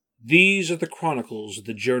These are the chronicles of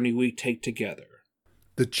the journey we take together.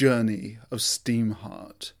 The journey of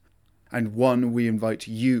Steamheart, and one we invite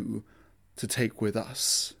you to take with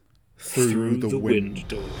us through the wind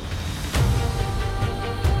door.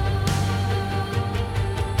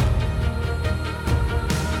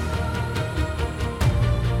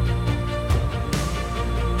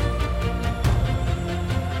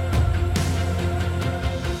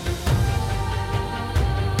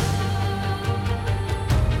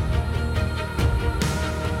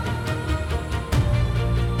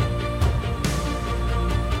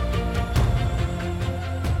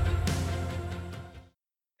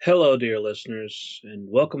 Hello, dear listeners, and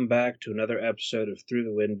welcome back to another episode of Through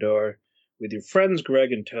the Wind Door with your friends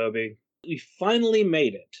Greg and Toby. We finally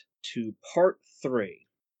made it to part 3.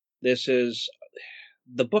 This is...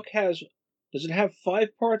 the book has... does it have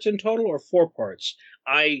 5 parts in total or 4 parts?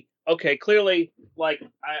 Clearly,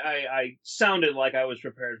 I sounded like I was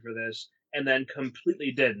prepared for this, and then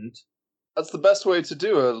completely didn't. That's the best way to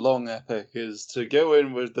do a long epic, is to go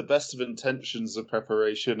in with the best of intentions of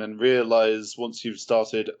preparation and realize once you've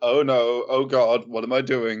started, oh no, oh god, what am I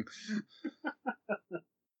doing?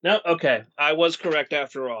 No, okay, I was correct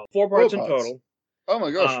after all. 4 parts in total. Oh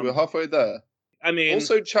my gosh, we're halfway there. I mean...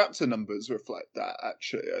 also, chapter numbers reflect that,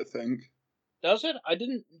 actually, I think. Does it? I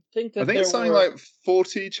didn't think that I think it's something like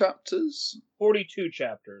 40 chapters? 42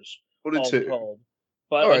 chapters. 42. All told.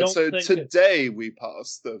 But alright, so today we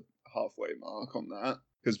passed the halfway mark on that,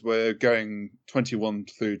 because we're going 21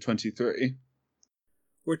 through 23.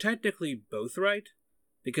 We're technically both right,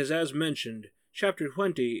 because as mentioned, chapter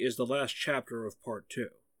 20 is the last chapter of part 2.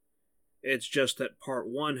 It's just that part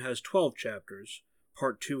 1 has 12 chapters,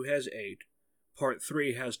 part 2 has 8, part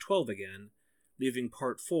 3 has 12 again, leaving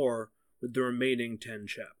part 4 with the remaining 10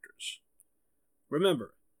 chapters.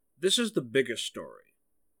 Remember, this is the biggest story,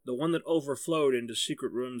 the one that overflowed into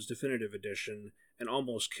Secret Rooms Definitive Edition and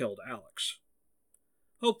almost killed Alex.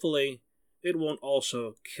 Hopefully, it won't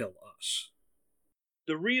also kill us.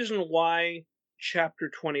 The reason why Chapter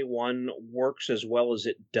 21 works as well as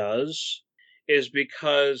it does is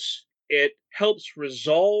because it helps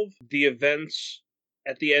resolve the events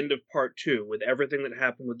at the end of Part 2 with everything that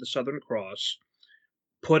happened with the Southern Cross,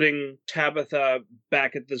 putting Tabitha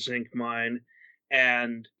back at the zinc mine,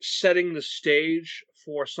 and setting the stage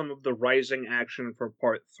for some of the rising action for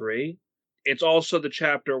Part 3. It's also the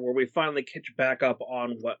chapter where we finally catch back up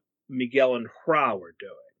on what Miguel and Hrao are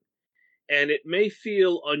doing. And it may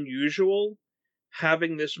feel unusual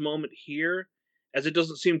having this moment here, as it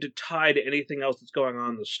doesn't seem to tie to anything else that's going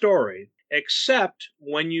on in the story, except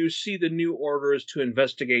when you see the new orders to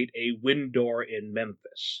investigate a wind door in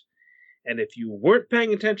Memphis. And if you weren't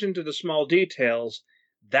paying attention to the small details,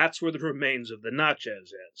 that's where the remains of the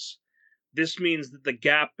Natchez is. This means that the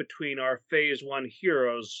gap between our Phase 1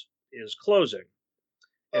 heroes is closing,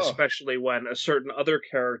 especially when a certain other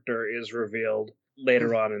character is revealed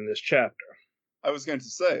later on in this chapter. I was going to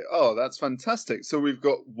say, that's fantastic. So we've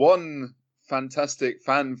got one fantastic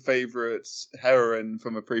fan favorite heroine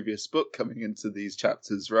from a previous book coming into these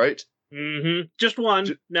chapters, right? Mm-hmm. Just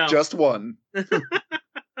one. No. Just one.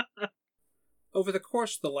 Over the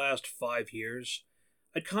course of the last 5 years,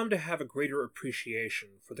 I'd come to have a greater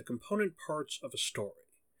appreciation for the component parts of a story.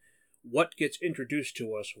 What gets introduced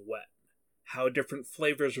to us when? How different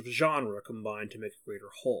flavors of genre combine to make a greater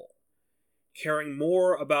whole. Caring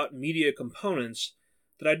more about media components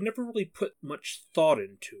that I'd never really put much thought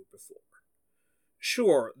into before.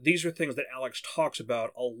 Sure, these are things that Alex talks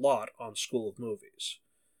about a lot on School of Movies,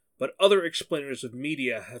 but other explainers of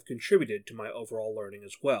media have contributed to my overall learning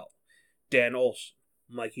as well. Dan Olson,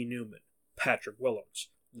 Mikey Newman, Patrick Willems,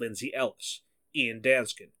 Lindsay Ellis, Ian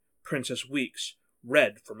Danskin, Princess Weeks,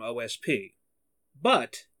 Red from OSP.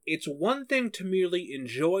 But it's one thing to merely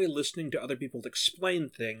enjoy listening to other people explain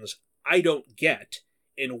things I don't get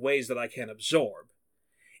in ways that I can absorb.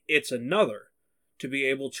 It's another to be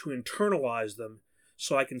able to internalize them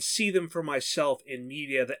so I can see them for myself in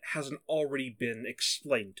media that hasn't already been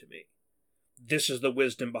explained to me. This is the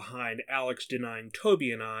wisdom behind Alex denying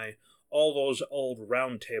Toby and I all those old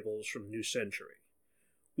roundtables from New Century.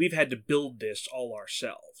 We've had to build this all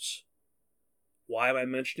ourselves. Why am I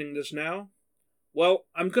mentioning this now? Well,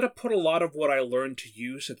 I'm going to put a lot of what I learned to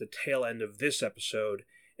use at the tail end of this episode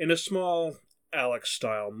in a small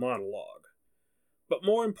Alex-style monologue. But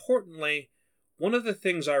more importantly, one of the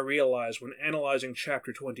things I realized when analyzing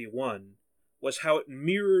Chapter 21 was how it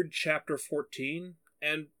mirrored Chapter 14,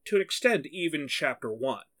 and to an extent even Chapter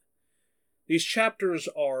 1. These chapters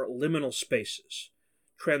are liminal spaces,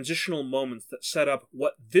 transitional moments that set up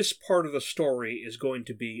what this part of the story is going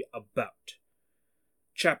to be about.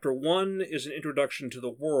 Chapter 1 is an introduction to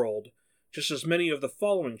the world, just as many of the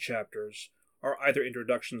following chapters are either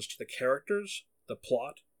introductions to the characters, the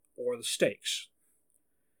plot, or the stakes.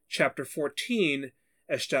 Chapter 14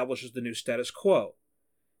 establishes the new status quo,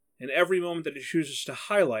 and every moment that it chooses to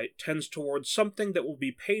highlight tends towards something that will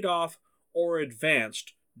be paid off or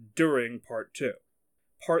advanced during Part 2.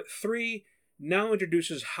 Part 3 now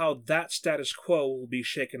introduces how that status quo will be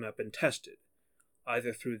shaken up and tested,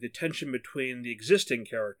 either through the tension between the existing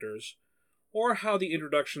characters, or how the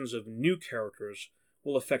introductions of new characters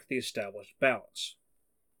will affect the established balance.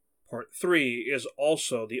 Part 3 is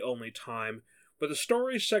also the only time where the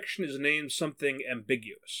story section is named something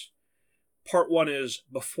ambiguous. Part 1 is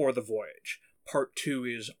Before the Voyage, Part 2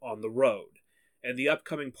 is On the Road, and the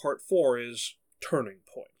upcoming Part 4 is Turning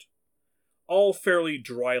Point. All fairly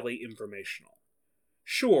dryly informational.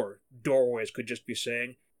 Sure, Doorways could just be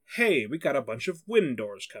saying, hey, we got a bunch of wind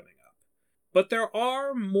doors coming up. But there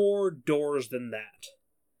are more doors than that.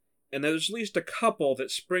 And there's at least a couple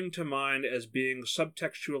that spring to mind as being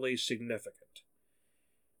subtextually significant.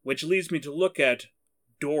 Which leads me to look at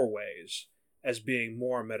doorways as being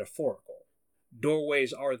more metaphorical.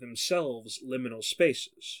 Doorways are themselves liminal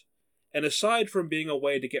spaces, and aside from being a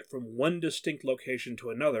way to get from one distinct location to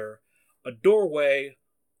another, a doorway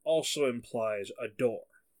also implies a door,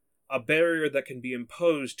 a barrier that can be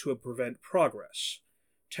imposed to prevent progress,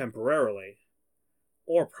 temporarily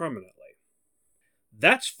or permanently.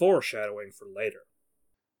 That's foreshadowing for later.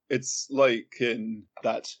 It's like in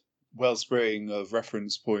that wellspring of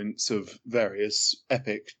reference points of various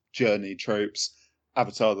epic journey tropes,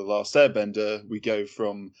 Avatar The Last Airbender, we go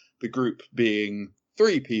from the group being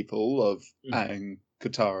 3 people of Aang,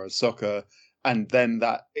 Katara, Sokka, and then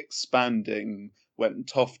that expanding when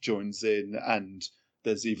Toph joins in and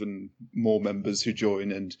there's even more members who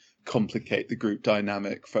join and complicate the group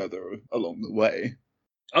dynamic further along the way.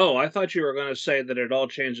 Oh, I thought you were going to say that it all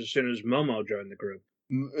changed as soon as Momo joined the group.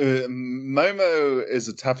 Momo is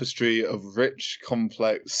a tapestry of rich,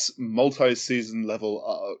 complex, multi-season level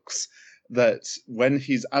arcs that when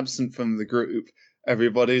he's absent from the group,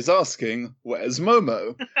 everybody's asking, where's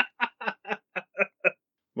Momo?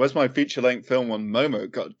 Where's my feature-length film on Momo,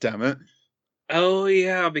 goddammit? Oh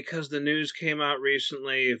yeah, because the news came out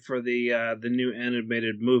recently for the new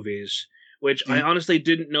animated movies, which I honestly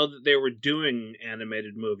didn't know that they were doing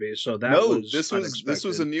animated movies, so that was unexpected. This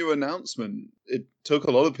was a new announcement. It took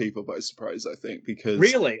a lot of people by surprise, I think, because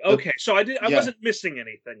really okay. So I wasn't missing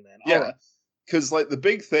anything then. Yeah, because like the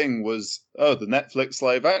big thing was the Netflix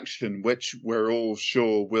live action, which we're all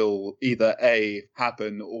sure will either A,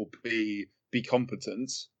 happen, or B, be competent.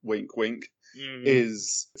 Wink, wink.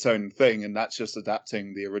 Is its own thing, and that's just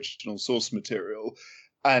adapting the original source material.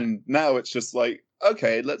 And now it's just like,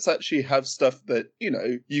 okay, let's actually have stuff that,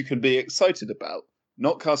 you can be excited about.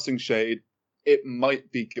 Not casting shade, it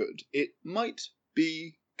might be good. It might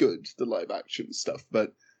be good, the live action stuff,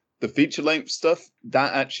 but the feature length stuff,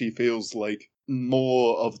 that actually feels like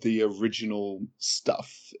more of the original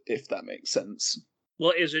stuff, if that makes sense.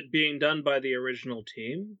 Well, is it being done by the original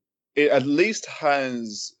team? It at least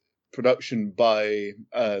has production by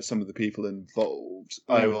some of the people involved.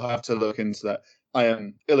 I will have to look into that. I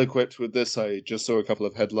am ill-equipped with this. I just saw a couple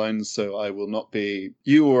of headlines, so I will not be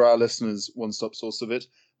you or our listeners' one-stop source of it.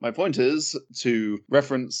 My point is to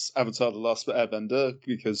reference Avatar The Last Airbender,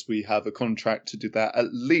 because we have a contract to do that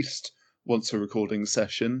at least once a recording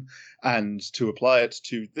session, and to apply it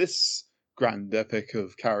to this grand epic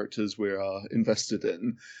of characters we are invested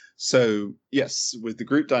in. So, yes, with the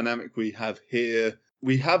group dynamic we have here,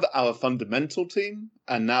 we have our fundamental team,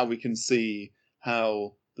 and now we can see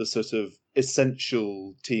how the sort of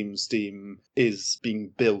essential team steam is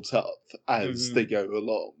being built up as they go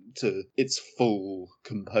along to its full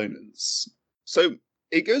components. So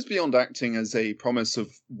it goes beyond acting as a promise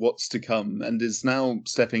of what's to come, and is now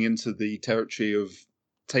stepping into the territory of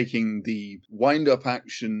taking the wind-up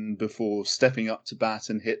action before stepping up to bat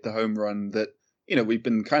and hit the home run that we've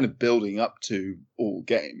been kind of building up to all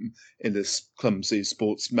game in this clumsy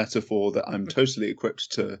sports metaphor that I'm totally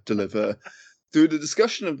equipped to deliver. Through the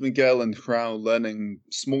discussion of Miguel and Hrao learning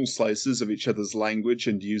small slices of each other's language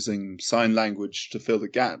and using sign language to fill the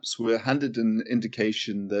gaps, we're handed an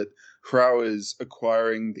indication that Hrao is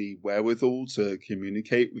acquiring the wherewithal to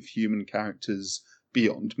communicate with human characters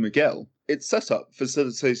beyond Miguel. It's set up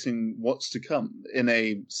facilitating what's to come in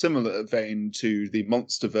a similar vein to the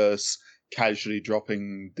Monsterverse casually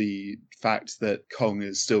dropping the fact that Kong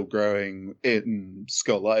is still growing in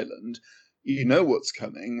Skull Island. You know what's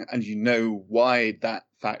coming, and you know why that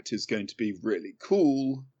fact is going to be really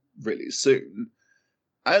cool really soon.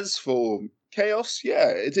 As for chaos, yeah,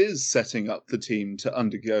 it is setting up the team to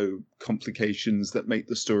undergo complications that make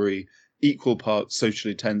the story equal parts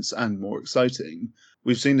socially tense and more exciting.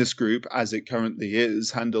 We've seen this group, as it currently is,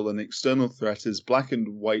 handle an external threat as black and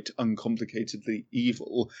white, uncomplicatedly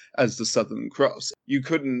evil as the Southern Cross. You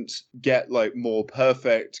couldn't get more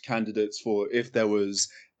perfect candidates for if there was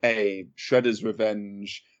a Shredder's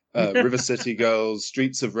Revenge, River City Girls,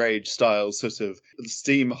 Streets of Rage style sort of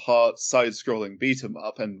Steam Heart side-scrolling beat 'em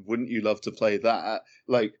up, and wouldn't you love to play that?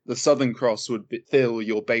 The Southern Cross would fill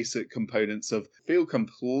your basic components of feel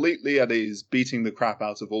completely at ease, beating the crap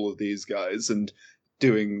out of all of these guys and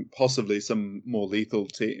doing possibly some more lethal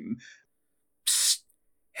team. Psst!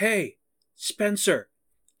 Hey, Spencer,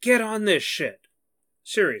 get on this shit!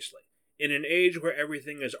 Seriously, in an age where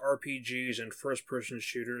everything is RPGs and first-person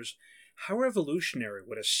shooters, how revolutionary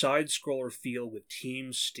would a side-scroller feel with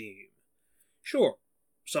Team Steam? Sure,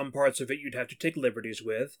 some parts of it you'd have to take liberties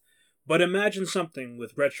with, but imagine something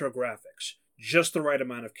with retro graphics, just the right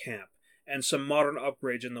amount of camp, and some modern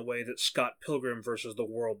upgrades in the way that Scott Pilgrim vs. the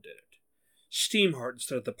World did it. Steamheart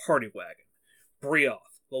instead of the Party Wagon.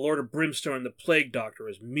 Brioth, the Lord of Brimstone, and the Plague Doctor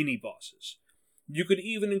as mini-bosses. You could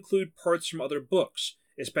even include parts from other books,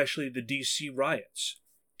 especially the DC Riots.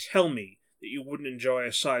 Tell me that you wouldn't enjoy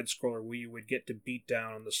a side-scroller where you would get to beat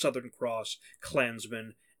down on the Southern Cross,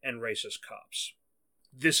 Klansmen, and racist cops.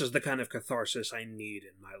 This is the kind of catharsis I need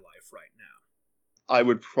in my life right now. I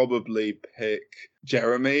would probably pick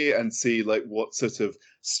Jeremy and see what sort of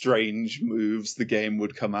strange moves the game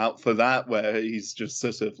would come out for that, where he's just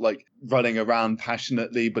sort of running around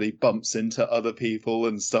passionately, but he bumps into other people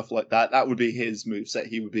and stuff like that. That would be his moveset.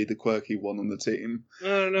 He would be the quirky one on the team.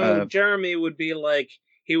 No. Jeremy would be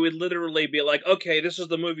he would literally be okay, this is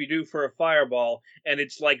the move you do for a fireball, and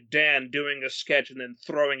it's like Dan doing a sketch and then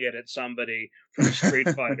throwing it at somebody from Street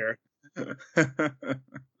Fighter.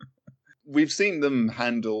 We've seen them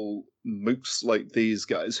handle mooks like these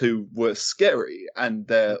guys who were scary and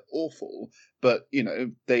they're awful, but,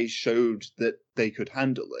 they showed that they could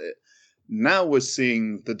handle it. Now we're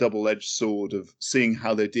seeing the double-edged sword of seeing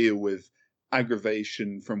how they deal with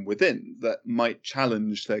aggravation from within that might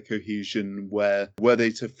challenge their cohesion were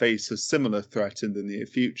they to face a similar threat in the near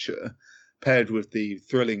future, paired with the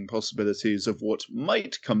thrilling possibilities of what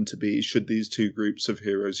might come to be should these two groups of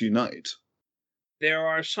heroes unite. There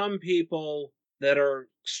are some people that are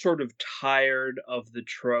sort of tired of the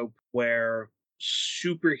trope where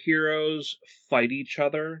superheroes fight each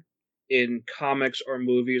other in comics or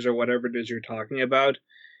movies or whatever it is you're talking about.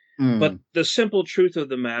 But the simple truth of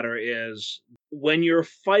the matter is, when you're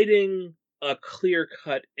fighting a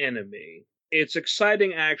clear-cut enemy, it's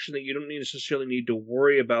exciting action that you don't necessarily need to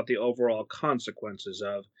worry about the overall consequences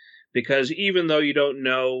of, because even though you don't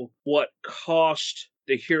know what cost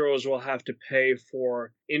the heroes will have to pay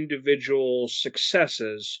for individual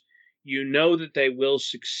successes, you know that they will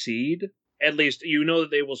succeed. At least you know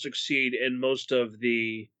that they will succeed in most of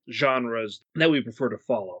the genres that we prefer to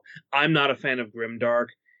follow. I'm not a fan of grimdark,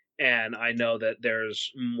 and I know that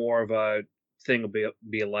there's more of a thing be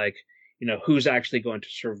who's actually going to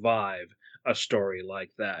survive a story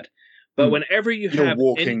like that. But whenever you have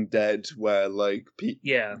Walking Dead, where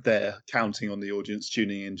yeah, they're counting on the audience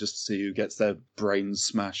tuning in just to see who gets their brains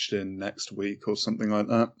smashed in next week or something like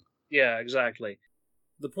that. Yeah, exactly.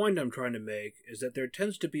 The point I'm trying to make is that there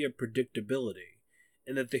tends to be a predictability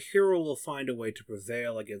in that the hero will find a way to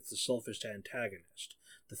prevail against the selfish antagonist,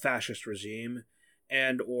 the fascist regime,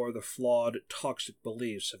 and or the flawed, toxic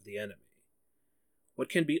beliefs of the enemy. What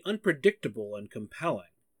can be unpredictable and compelling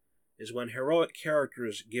is when heroic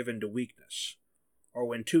characters give in to weakness, or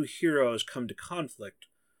when two heroes come to conflict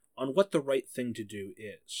on what the right thing to do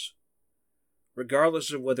is.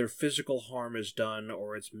 Regardless of whether physical harm is done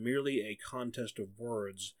or it's merely a contest of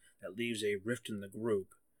words that leaves a rift in the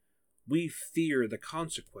group, we fear the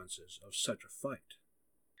consequences of such a fight.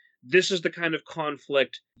 This is the kind of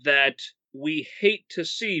conflict that we hate to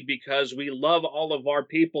see because we love all of our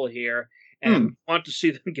people here and want to see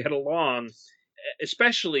them get along,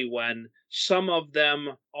 especially when some of them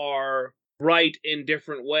are right in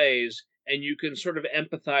different ways and you can sort of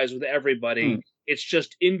empathize with everybody. It's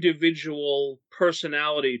just individual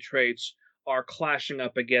personality traits are clashing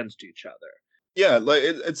up against each other. Yeah,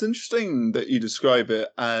 it's interesting that you describe it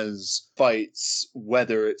as fights,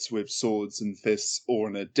 whether it's with swords and fists or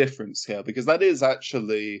on a different scale, because that is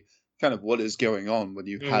actually kind of what is going on when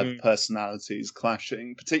you have personalities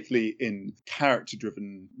clashing, particularly in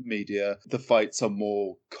character-driven media. The fights are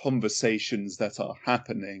more conversations that are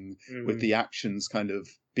happening, with the actions kind of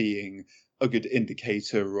being a good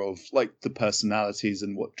indicator of the personalities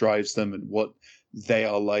and what drives them and what they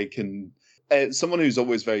are like. And someone who's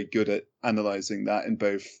always very good at analyzing that in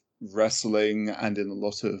both wrestling and in a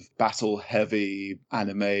lot of battle-heavy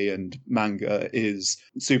anime and manga is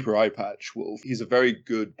Super Eye Patch Wolf. He's a very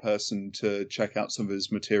good person to check out some of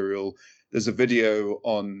his material. There's a video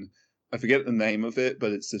on, I forget the name of it,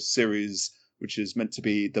 but it's a series which is meant to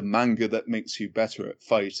be the manga that makes you better at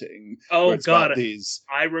fighting. Oh, God. These...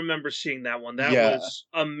 I remember seeing that one. That Yeah. was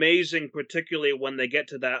amazing, particularly when they get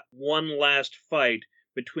to that one last fight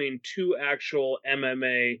between two actual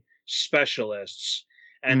MMA specialists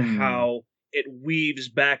and how it weaves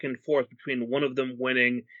back and forth between one of them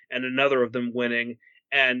winning and another of them winning.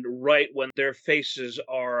 And right when their faces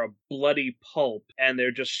are a bloody pulp and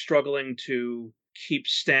they're just struggling to keep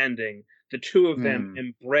standing, the two of them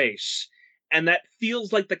embrace. And that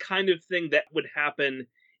feels like the kind of thing that would happen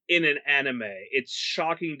in an anime. It's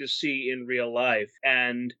shocking to see in real life.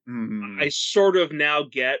 And I sort of now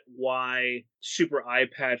get why Super Eye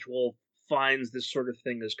Patch Wolf finds this sort of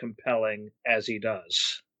thing as compelling as he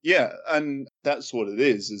does. Yeah, and that's what it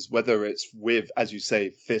is whether it's with, as you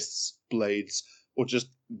say, fists, blades, or just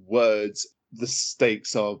words, the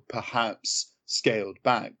stakes are perhaps scaled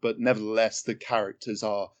back, but nevertheless the characters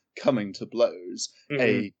are coming to blows.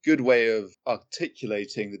 A good way of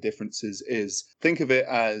articulating the differences is, think of it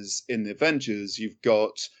as in the Avengers, you've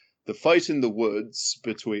got the fight in the woods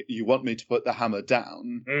between you want me to put the hammer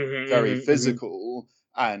down, very physical,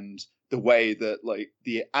 and the way that like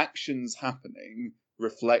the actions happening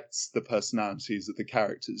reflects the personalities of the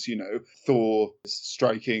characters. You know, Thor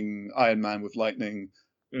striking Iron Man with lightning,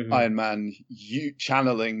 Iron Man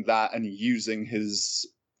channeling that and using his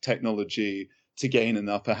technology to gain an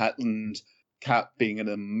upper hand, and Cap being an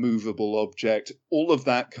immovable object. All of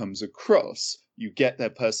that comes across. You get their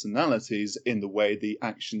personalities in the way the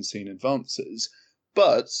action scene advances.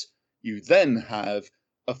 But you then have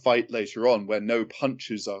a fight later on where no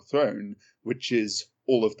punches are thrown, which is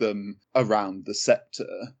all of them around the scepter,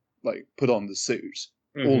 like put on the suit,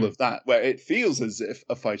 all of that, where it feels as if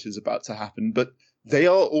a fight is about to happen, but they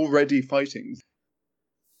are already fighting.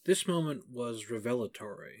 This moment was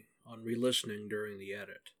revelatory on re-listening during the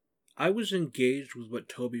edit. I was engaged with what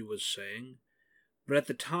Toby was saying, but at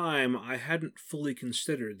the time I hadn't fully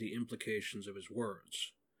considered the implications of his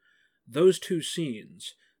words. Those two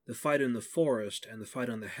scenes, the fight in the forest and the fight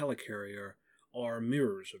on the helicarrier, are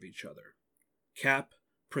mirrors of each other. Cap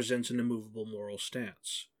presents an immovable moral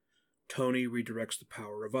stance. Tony redirects the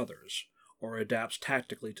power of others, or adapts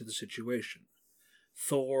tactically to the situation.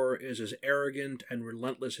 Thor is as arrogant and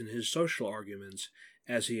relentless in his social arguments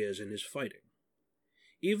as he is in his fighting.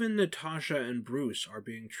 Even Natasha and Bruce are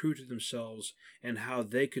being true to themselves and how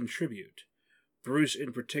they contribute, Bruce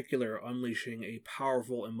in particular unleashing a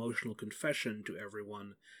powerful emotional confession to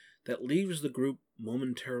everyone that leaves the group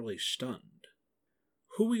momentarily stunned.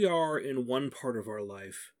 Who we are in one part of our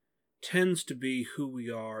life tends to be who we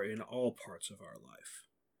are in all parts of our life.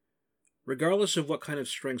 Regardless of what kind of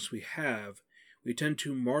strengths we have, we tend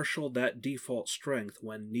to marshal that default strength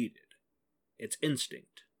when needed. It's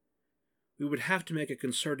instinct. We would have to make a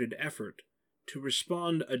concerted effort to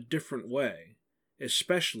respond a different way,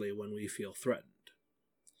 especially when we feel threatened.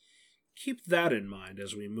 Keep that in mind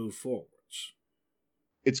as we move forwards.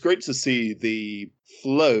 It's great to see the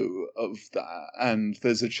flow of that, and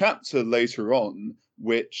there's a chapter later on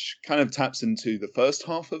which kind of taps into the first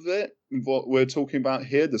half of it, what we're talking about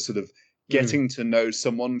here, the sort of getting to know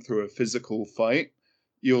someone through a physical fight.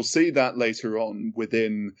 You'll see that later on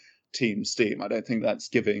within Team Steam. I don't think that's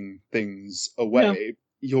giving things away. No.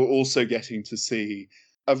 You're also getting to see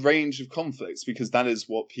a range of conflicts, because that is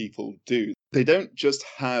what people do. They don't just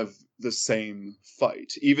have the same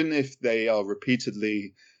fight, even if they are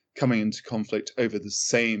repeatedly coming into conflict over the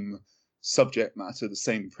same subject matter, the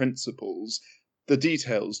same principles. The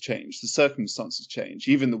details change, the circumstances change,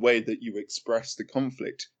 even the way that you express the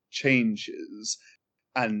conflict changes.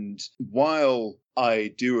 And while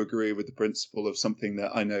I do agree with the principle of something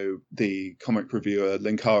that I know the comic reviewer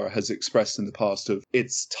Linkara has expressed in the past of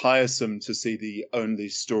it's tiresome to see the only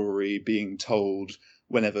story being told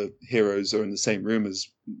whenever heroes are in the same room as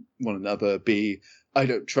one another be, I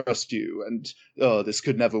don't trust you, and this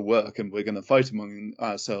could never work, and we're going to fight among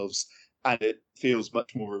ourselves. And it feels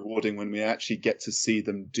much more rewarding when we actually get to see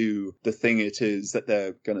them do the thing it is that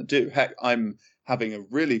they're going to do. Heck, I'm having a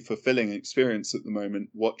really fulfilling experience at the moment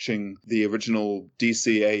watching the original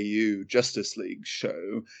DCAU Justice League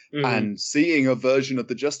show and seeing a version of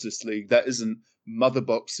the Justice League that isn't mother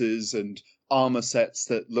boxes and armor sets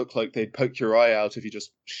that look like they'd poke your eye out if you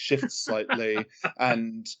just shift slightly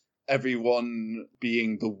and everyone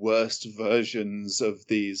being the worst versions of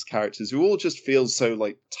these characters who all just feel so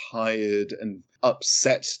like tired and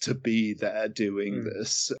upset to be there doing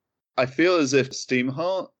this. I feel as if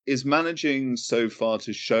Steamheart is managing so far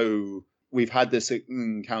to show we've had this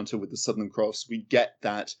encounter with the Southern Cross. We get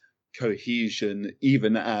that cohesion,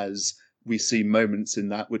 even as we see moments in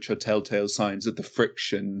that which are telltale signs of the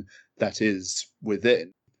friction that is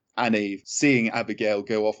within. Annie seeing Abigail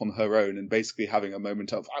go off on her own and basically having a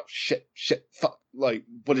moment of, oh, shit, fuck, like,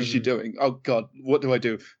 what is she doing? Oh, God, what do I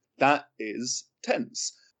do? That is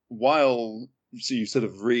tense. While you sort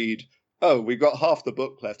of read, oh, we've got half the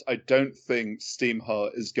book left, I don't think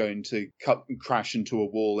Steamheart is going to cut and crash into a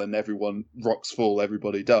wall and everyone rocks fall,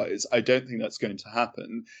 everybody dies. I don't think that's going to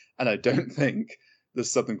happen. And I don't think the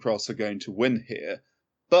Southern Cross are going to win here.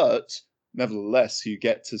 But nevertheless, you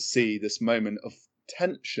get to see this moment of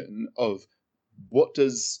tension of what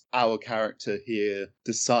does our character here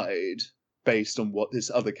decide based on what this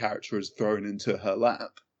other character has thrown into her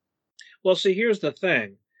lap. Well, see, here's the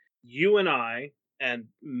thing. You and I, and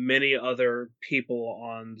many other people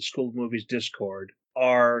on the School of Movies Discord,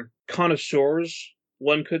 are connoisseurs,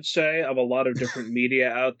 one could say, of a lot of different media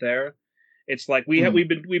out there. It's like we've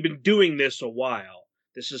been doing this a while.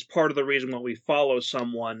 This is part of the reason why we follow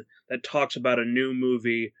someone that talks about a new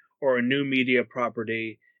movie or a new media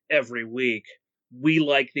property every week. We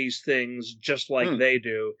like these things just like they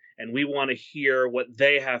do, and we want to hear what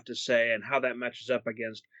they have to say and how that matches up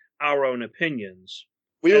against our own opinions.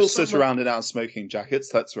 We all sit around in our smoking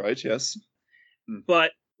jackets, that's right, yes.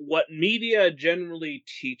 But what media generally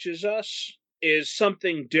teaches us is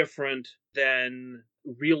something different than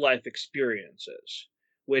real-life experiences,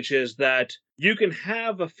 which is that you can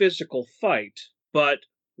have a physical fight, but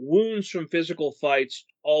wounds from physical fights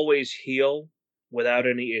always heal without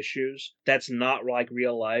any issues. That's not like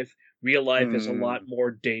real life. Real life is a lot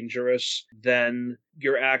more dangerous than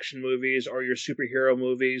your action movies or your superhero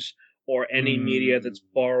movies or any media that's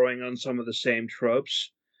borrowing on some of the same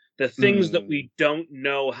tropes. The things that we don't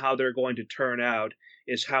know how they're going to turn out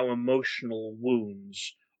is how emotional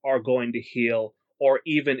wounds are going to heal, or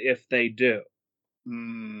even if they do.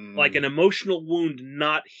 Like an emotional wound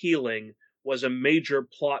not healing was a major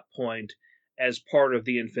plot point as part of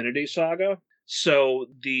the Infinity Saga. So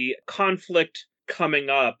the conflict coming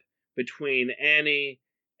up between Annie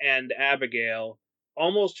and Abigail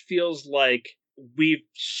almost feels like we've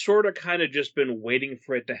sort of kind of just been waiting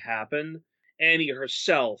for it to happen. Annie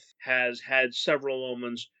herself has had several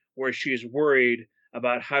moments where she's worried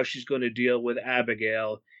about how she's going to deal with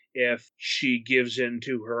Abigail if she gives in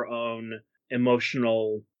to her own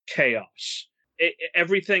emotional chaos.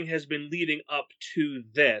 Everything has been leading up to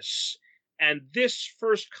this, and this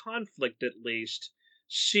first conflict, at least,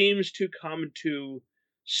 seems to come to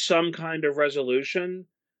some kind of resolution,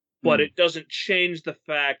 but it doesn't change the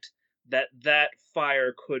fact that that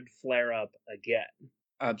fire could flare up again.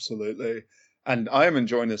 Absolutely. And I am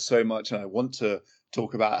enjoying this so much, and I want to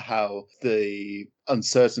talk about how the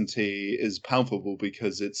uncertainty is palpable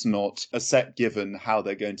because it's not a set given how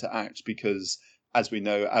they're going to act, because, as we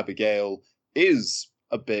know, Abigail is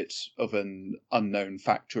a bit of an unknown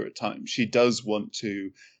factor at times. She does want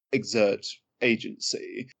to exert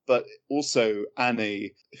agency, but also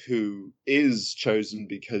Annie, who is chosen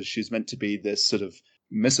because she's meant to be this sort of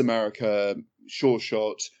Miss America, sure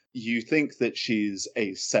shot. You think that she's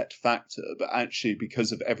a set factor, but actually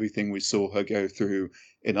because of everything we saw her go through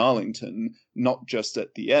in Arlington, not just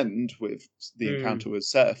at the end with the encounter with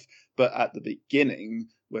Seth, but at the beginning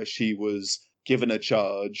where she was given a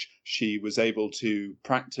charge, she was able to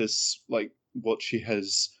practice like what she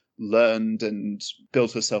has learned and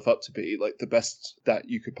built herself up to be, like the best that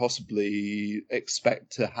you could possibly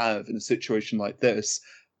expect to have in a situation like this.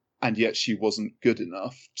 And yet she wasn't good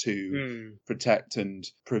enough to protect and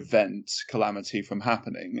prevent calamity from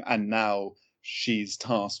happening. And now she's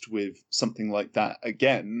tasked with something like that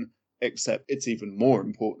again, except it's even more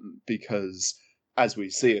important because, as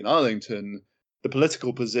we see in Arlington, the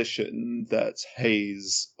political position that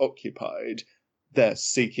Hayes occupied, they're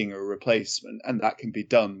seeking a replacement, and that can be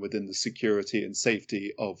done within the security and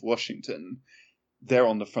safety of Washington. They're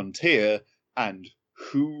on the frontier, and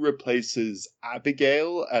who replaces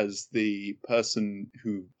Abigail as the person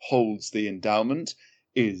who holds the endowment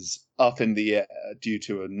is up in the air due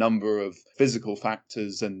to a number of physical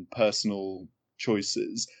factors and personal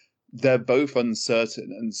choices. They're both uncertain,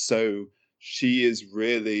 and so she is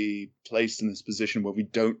really placed in this position where we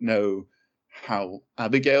don't know how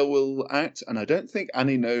Abigail will act, and I don't think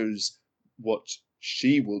Annie knows what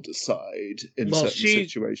she will decide in Well, certain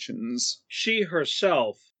situations. She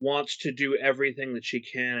herself wants to do everything that she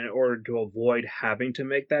can in order to avoid having to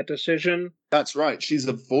make that decision. That's right. She's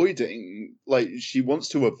avoiding, like, she wants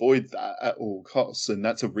to avoid that at all costs, and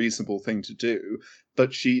that's a reasonable thing to do.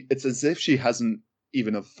 But it's as if she hasn't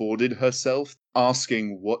even afforded herself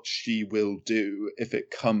asking what she will do if it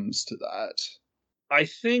comes to that. I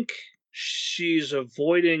think she's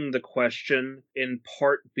avoiding the question in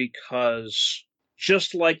part because,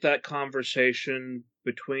 just like that conversation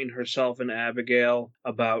between herself and Abigail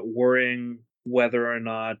about worrying whether or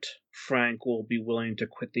not Frank will be willing to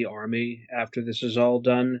quit the army after this is all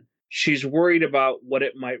done, she's worried about what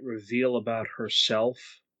it might reveal about herself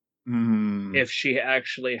if she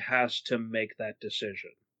actually has to make that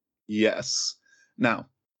decision. Yes. Now,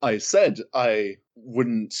 I said I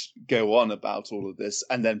wouldn't go on about all of this,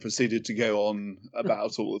 and then proceeded to go on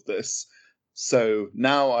about all of this. So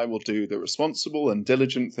now I will do the responsible and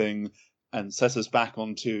diligent thing and set us back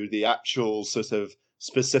onto the actual sort of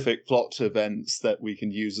specific plot events that we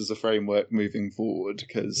can use as a framework moving forward,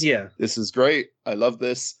 because this is great. I love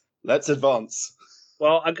this. Let's advance.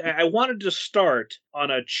 Well, I wanted to start on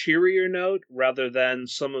a cheerier note rather than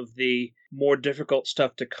some of the more difficult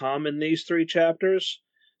stuff to come in these 3 chapters.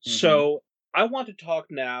 Mm-hmm. So I want to talk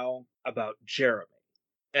now about Jeremy.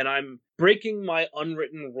 And I'm breaking my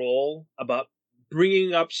unwritten rule about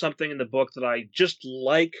bringing up something in the book that I just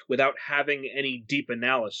like without having any deep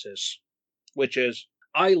analysis, which is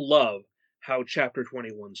I love how chapter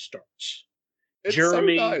 21 starts. It's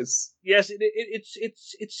Jeremy, so nice. Yes,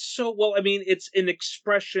 it's so well. I mean, it's an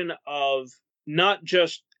expression of not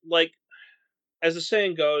just like, as the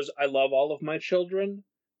saying goes, I love all of my children,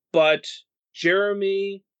 but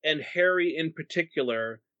Jeremy and Harry in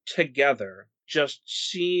particular together just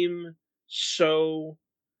seem so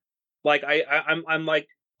like I'm like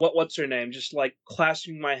what's her name? Just like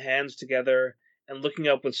clasping my hands together and looking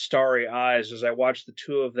up with starry eyes as I watch the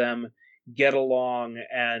two of them get along,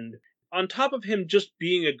 and on top of him just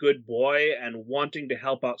being a good boy and wanting to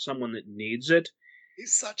help out someone that needs it.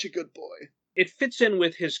 He's such a good boy. It fits in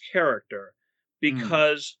with his character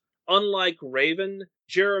because unlike Raven,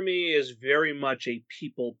 Jeremy is very much a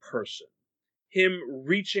people person. Him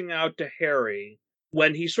reaching out to Harry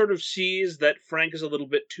when he sort of sees that Frank is a little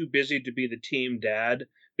bit too busy to be the team dad,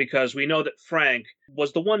 because we know that Frank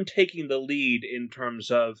was the one taking the lead in terms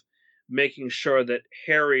of making sure that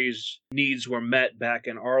Harry's needs were met back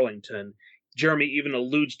in Arlington. Jeremy even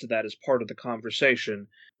alludes to that as part of the conversation.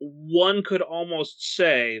 One could almost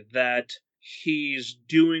say that he's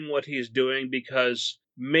doing what he's doing because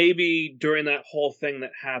maybe during that whole thing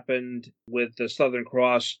that happened with the Southern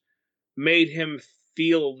Cross made him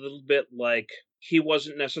feel a little bit like he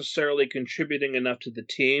wasn't necessarily contributing enough to the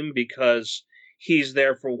team because he's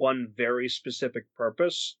there for one very specific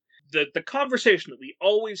purpose. The conversation that we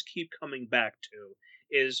always keep coming back to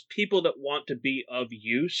is people that want to be of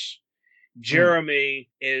use. Jeremy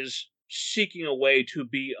is seeking a way to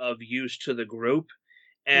be of use to the group,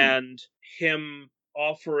 and him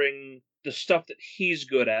offering the stuff that he's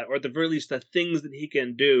good at, or at the very least the things that he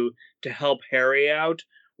can do to help Harry out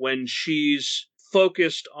when she's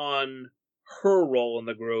focused on her role in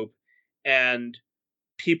the group and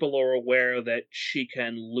people are aware that she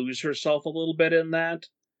can lose herself a little bit in that.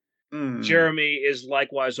 Jeremy is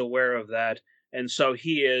likewise aware of that, and so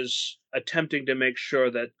he is attempting to make sure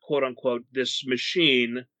that, quote-unquote, this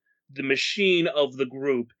machine, the machine of the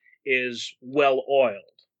group, is well-oiled,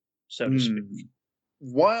 so to speak.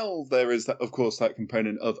 While there is, of course, that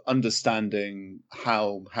component of understanding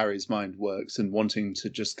how Harry's mind works and wanting to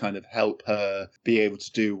just kind of help her be able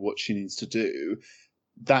to do what she needs to do,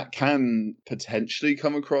 that can potentially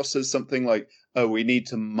come across as something like, oh, we need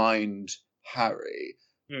to mind Harry.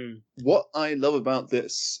 What I love about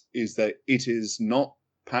this is that it is not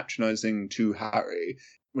patronizing to Harry.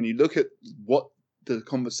 When you look at what the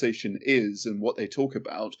conversation is and what they talk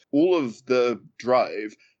about, all of the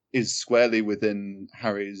drive is squarely within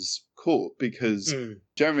Harry's court, because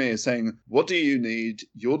Jeremy is saying, what do you need?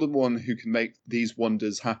 You're the one who can make these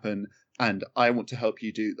wonders happen, and I want to help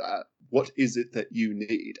you do that. What is it that you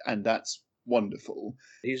need? And that's wonderful.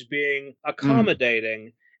 He's being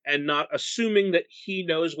accommodating and not assuming that he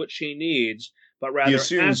knows what she needs, but rather he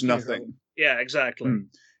assumes nothing. Her. Yeah, exactly.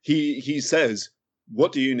 He says,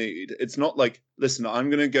 what do you need? It's not like, listen, I'm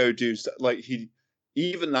going to go do stuff. Like,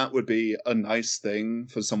 even that would be a nice thing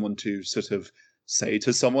for someone to sort of say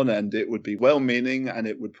to someone, and it would be well-meaning, and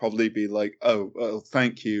it would probably be like, oh, well,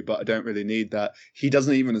 thank you, but I don't really need that. He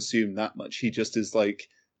doesn't even assume that much. He just is like,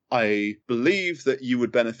 I believe that you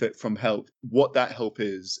would benefit from help. What that help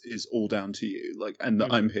is all down to you. Like, and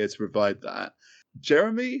I'm here to provide that.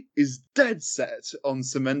 Jeremy is dead set on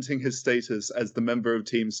cementing his status as the member of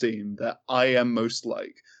Team Steam that I am most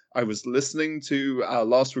like. I was listening to our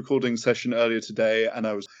last recording session earlier today, and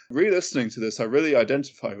I was re-listening to this. I really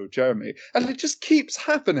identify with Jeremy, and it just keeps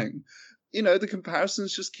happening. You know, the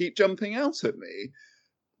comparisons just keep jumping out at me.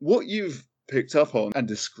 What you've picked up on and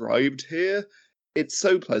described here, it's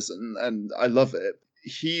so pleasant, and I love it.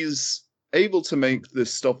 He's able to make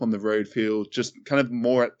this stop on the road feel just kind of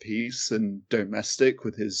more at peace and domestic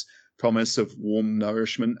with his promise of warm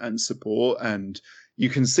nourishment and support. And you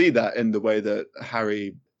can see that in the way that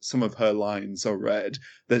Harry, some of her lines are read.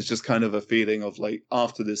 There's just kind of a feeling of like,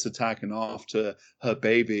 after this attack and after her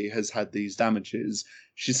baby has had these damages,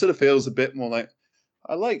 she sort of feels a bit more like,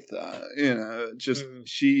 I like that, you know, just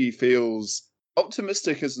she feels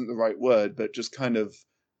optimistic isn't the right word, but just kind of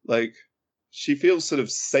like she feels sort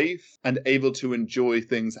of safe and able to enjoy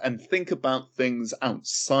things and think about things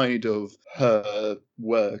outside of her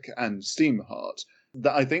work and Steamheart.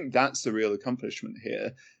 That I think that's the real accomplishment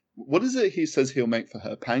here. What is it he says he'll make for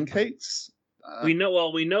her? Pancakes? We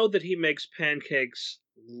know that he makes pancakes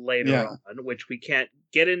later on, which we can't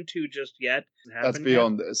get into just yet. That's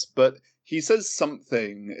beyond this, but he says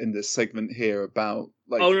something in this segment here about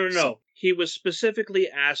like. Oh no! He was specifically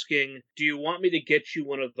asking, "Do you want me to get you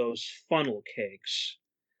one of those funnel cakes?"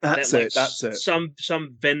 That's it.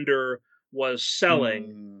 Some vendor was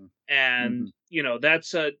selling, and you know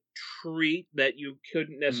that's a treat that you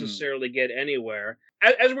couldn't necessarily get anywhere.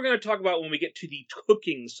 As we're going to talk about when we get to the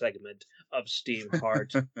cooking segment of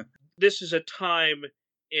Steamheart, this is a time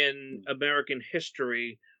in American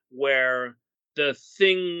history where the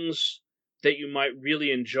things that you might really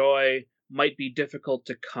enjoy might be difficult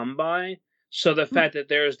to come by. So the fact that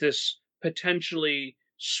there's this potentially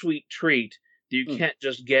sweet treat that you can't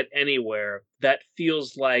just get anywhere, that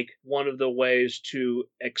feels like one of the ways to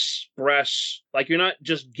express, like you're not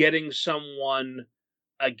just getting someone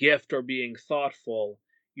a gift or being thoughtful,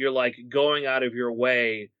 you're like going out of your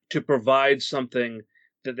way to provide something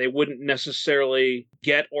that they wouldn't necessarily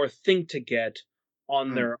get or think to get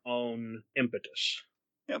on their own impetus.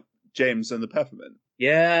 Yep. James and the Peppermint.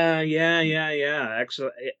 Yeah.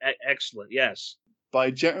 Excellent, yes.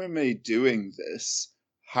 By Jeremy doing this,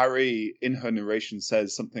 Harry, in her narration,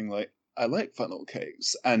 says something like, I like funnel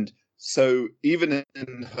cakes. And so even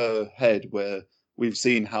in her head, where we've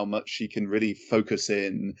seen how much she can really focus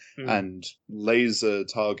in and laser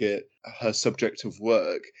target her subject of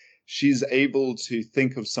work, she's able to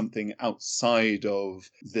think of something outside of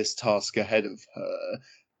this task ahead of her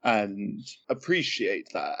and appreciate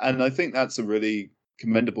that. And I think that's a really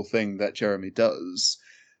commendable thing that Jeremy does.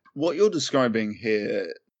 What you're describing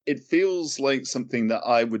here, it feels like something that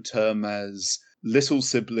I would term as little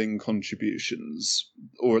sibling contributions,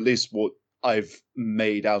 or at least what I've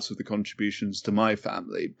made out of the contributions to my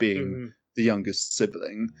family, being the youngest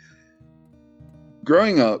sibling.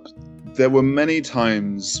 Growing up, there were many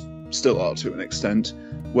times, still are to an extent,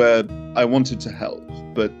 where I wanted to help,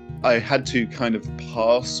 but I had to kind of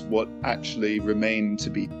pass what actually remained to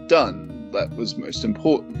be done that was most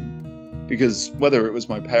important. Because whether it was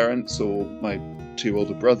my parents or my two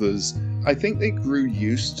older brothers, I think they grew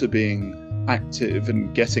used to being active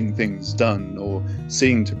and getting things done or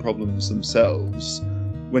seeing to problems themselves.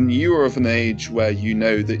 When you are of an age where you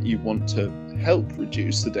know that you want to help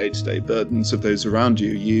reduce the day-to-day burdens of those around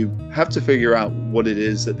you, you have to figure out what it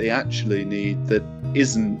is that they actually need that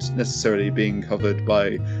isn't necessarily being covered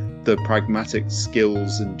by the pragmatic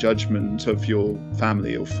skills and judgment of your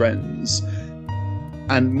family or friends.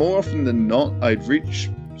 And more often than not, I'd reach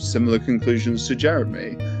similar conclusions to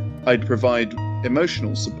Jeremy. I'd provide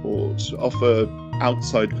emotional support, offer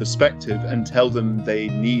outside perspective, and tell them they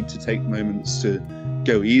need to take moments to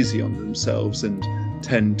go easy on themselves and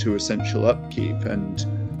tend to essential upkeep. And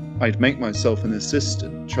I'd make myself an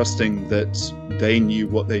assistant, trusting that they knew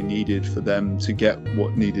what they needed for them to get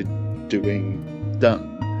what needed doing done.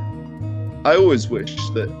 I always wish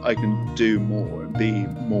that I can do more and be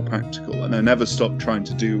more practical, and I never stop trying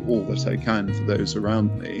to do all that I can for those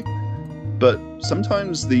around me. But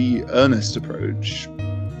sometimes the earnest approach,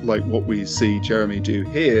 like what we see Jeremy do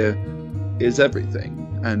here, is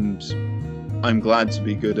everything. And I'm glad to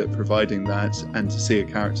be good at providing that and to see a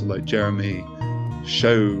character like Jeremy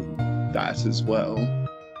show that as well.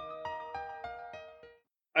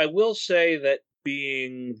 I will say that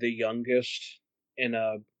being the youngest in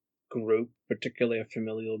a group, particularly a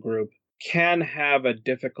familial group, can have a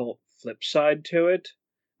difficult flip side to it.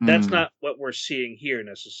 That's not what we're seeing here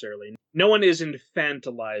necessarily. No one is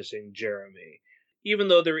infantilizing Jeremy. Even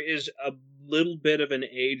though there is a little bit of an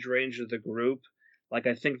age range of the group, Like,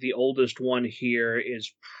 I think the oldest one here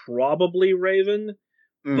is probably Raven,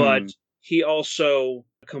 but he also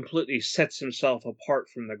completely sets himself apart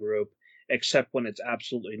from the group, except when it's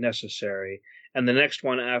absolutely necessary. And the next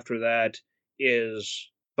one after that is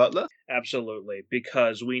Butler? Absolutely,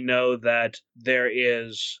 because we know that there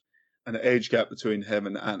is an age gap between him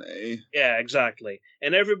and Annie. Yeah, exactly.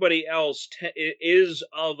 And everybody else is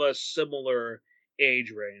of a similar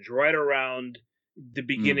age range, right around the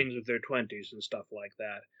beginnings of their 20s and stuff like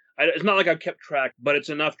that. It's not like I've kept track, but it's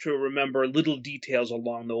enough to remember little details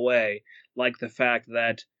along the way, like the fact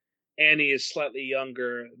that Annie is slightly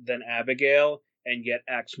younger than Abigail and yet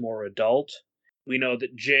acts more adult. We know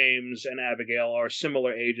that James and Abigail are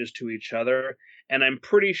similar ages to each other, and I'm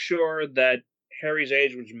pretty sure that Harry's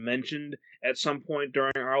age was mentioned at some point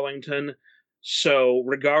during Arlington. So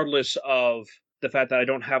regardless of the fact that I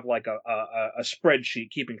don't have like a spreadsheet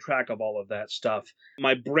keeping track of all of that stuff,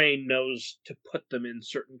 my brain knows to put them in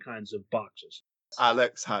certain kinds of boxes.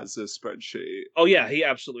 Alex has a spreadsheet. Oh yeah, he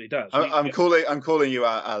absolutely does. I'm calling you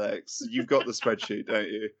out, Alex. You've got the spreadsheet, don't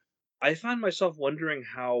you? I find myself wondering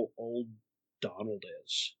how old Donald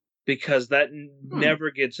is, because that never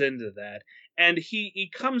gets into that. And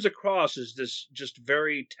he comes across as this just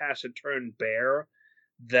very taciturn bear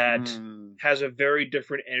that has a very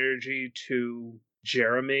different energy to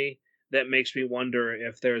Jeremy that makes me wonder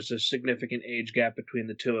if there's a significant age gap between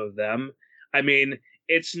the two of them. I mean,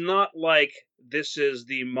 it's not like this is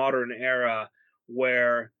the modern era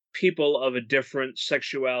where people of a different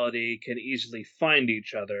sexuality can easily find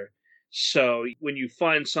each other. So when you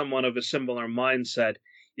find someone of a similar mindset,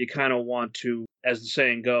 you kind of want to, as the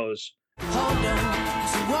saying goes, hold on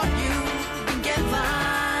to what you've been getting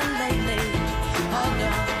lately. Hold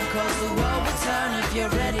on, 'cause the world will turn if you're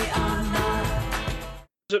ready or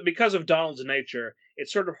not. Because of Donald's nature,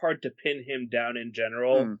 it's sort of hard to pin him down in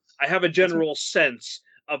general. I have a general sense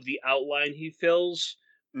of the outline he fills,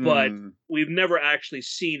 but we've never actually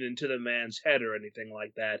seen into the man's head or anything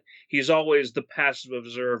like that. He's always the passive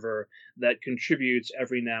observer that contributes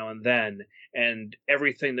every now and then, and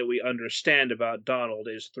everything that we understand about Donald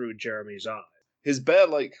is through Jeremy's eye. His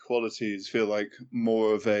bear-like qualities feel like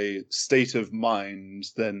more of a state of mind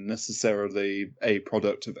than necessarily a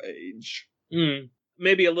product of age.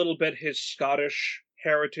 Maybe a little bit his Scottish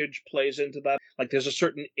heritage plays into that. Like, there's a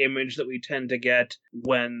certain image that we tend to get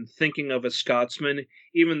when thinking of a Scotsman,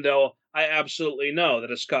 even though I absolutely know that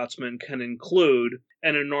a Scotsman can include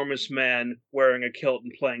an enormous man wearing a kilt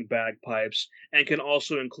and playing bagpipes, and can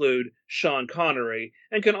also include Sean Connery,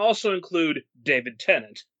 and can also include David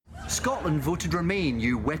Tennant. Scotland voted Remain,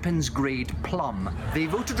 you weapons-grade plum. They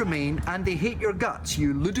voted Remain and they hate your guts,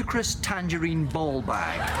 you ludicrous tangerine ball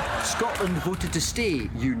bag. Scotland voted to stay,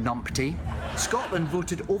 you numpty. Scotland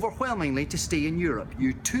voted overwhelmingly to stay in Europe,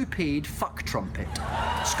 you two-paid fuck trumpet.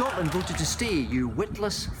 Scotland voted to stay, you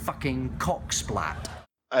witless fucking cocksplat.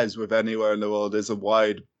 As with anywhere in the world, there's a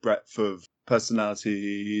wide breadth of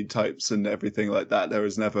personality types and everything like that. There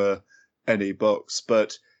is never any box,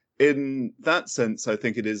 but in that sense, I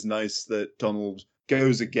think it is nice that Donald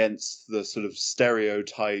goes against the sort of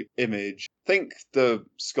stereotype image. Think the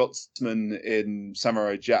Scotsman in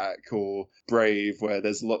Samurai Jack or Brave, where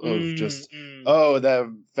there's a lot of just, oh,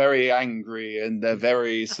 they're very angry and they're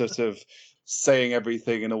very sort of saying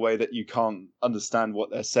everything in a way that you can't understand what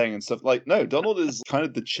they're saying and stuff. Like, no, Donald is kind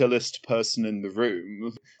of the chillest person in the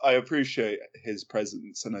room. I appreciate his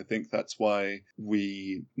presence, and I think that's why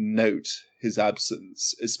we note his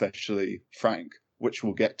absence, especially Frank, which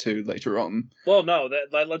we'll get to later on. Well, no,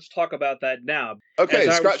 let's talk about that now. Okay,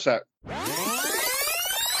 scratch that.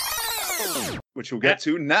 Which we'll get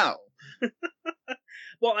to now.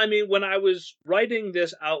 Well, I mean, when I was writing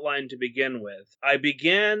this outline to begin with, I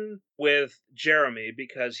began with Jeremy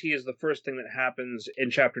because he is the first thing that happens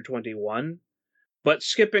in chapter 21. But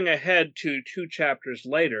skipping ahead to 2 chapters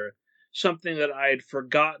later, something that I had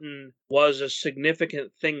forgotten was a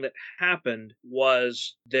significant thing that happened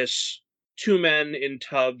was this 2 men in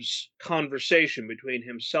tubs conversation between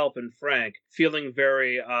himself and Frank, feeling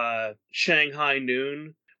very Shanghai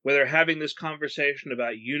Noon, where they're having this conversation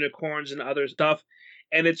about unicorns and other stuff.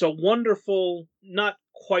 And it's a wonderful, not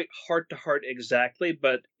quite heart-to-heart exactly,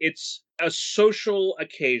 but it's a social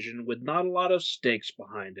occasion with not a lot of stakes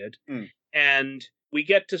behind it. And we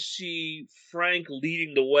get to see Frank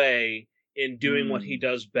leading the way in doing what he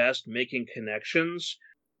does best, making connections.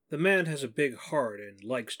 The man has a big heart and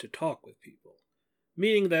likes to talk with people,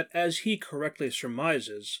 meaning that, as he correctly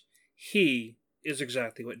surmises, he is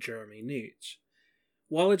exactly what Jeremy needs.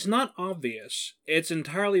 While it's not obvious, it's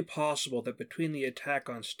entirely possible that between the attack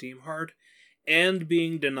on Steamheart and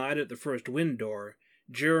being denied at the first wind door,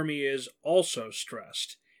 Jeremy is also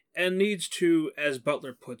stressed and needs to, as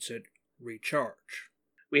Butler puts it, recharge.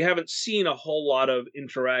 We haven't seen a whole lot of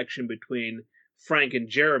interaction between Frank and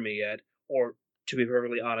Jeremy yet, or, to be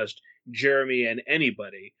perfectly honest, Jeremy and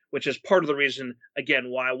anybody, which is part of the reason, again,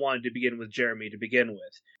 why I wanted to begin with Jeremy to begin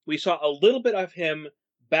with. We saw a little bit of him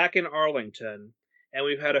back in Arlington, and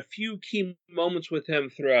we've had a few key moments with him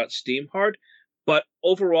throughout Steamheart, but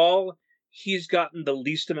overall, he's gotten the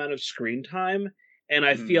least amount of screen time, and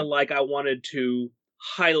I feel like I wanted to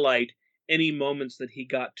highlight any moments that he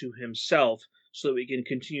got to himself so that we can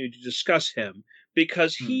continue to discuss him,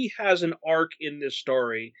 because he has an arc in this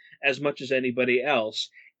story as much as anybody else,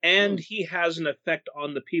 and he has an effect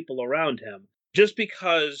on the people around him. Just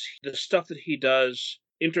because the stuff that he does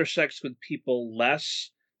intersects with people less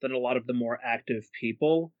than a lot of the more active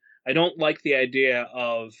people, I don't like the idea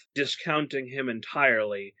of discounting him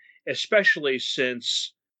entirely, especially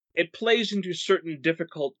since it plays into certain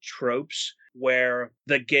difficult tropes where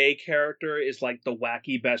the gay character is like the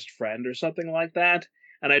wacky best friend or something like that.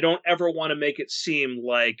 And I don't ever want to make it seem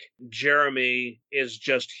like Jeremy is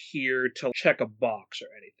just here to check a box or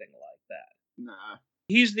anything like that. Nah.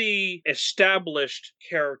 He's the established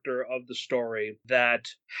character of the story that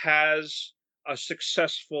has a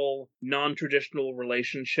successful, non-traditional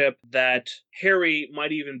relationship that Harry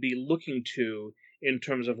might even be looking to in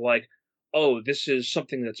terms of like, oh, this is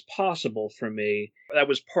something that's possible for me. That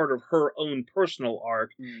was part of her own personal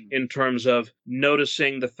arc in terms of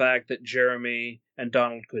noticing the fact that Jeremy and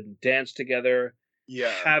Donald couldn't dance together,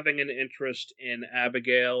 having an interest in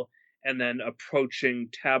Abigail, and then approaching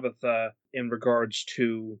Tabitha in regards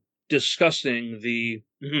to discussing the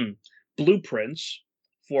blueprints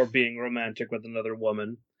for being romantic with another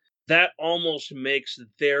woman. That almost makes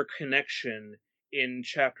their connection in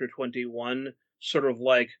chapter 21 sort of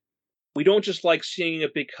like, we don't just like seeing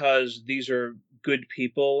it because these are good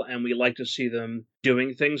people and we like to see them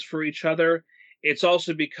doing things for each other. It's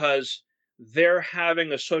also because they're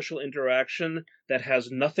having a social interaction that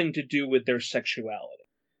has nothing to do with their sexuality.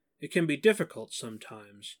 It can be difficult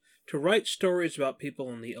sometimes to write stories about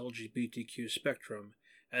people in the LGBTQ spectrum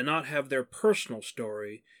and not have their personal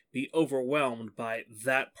story be overwhelmed by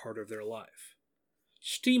that part of their life.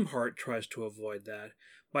 Steamheart tries to avoid that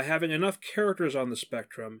by having enough characters on the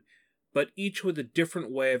spectrum, but each with a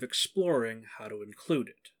different way of exploring how to include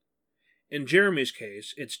it. In Jeremy's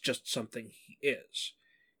case, it's just something he is.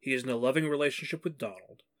 He is in a loving relationship with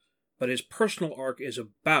Donald, but his personal arc is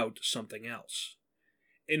about something else.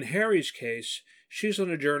 In Harry's case, she's on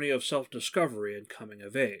a journey of self-discovery and coming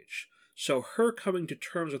of age, so her coming to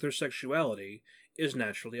terms with her sexuality is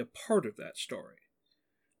naturally a part of that story.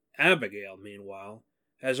 Abigail, meanwhile,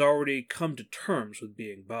 has already come to terms with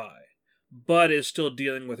being bi, but is still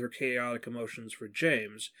dealing with her chaotic emotions for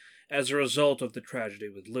James as a result of the tragedy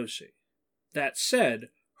with Lucy. That said,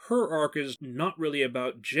 her arc is not really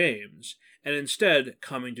about James, and instead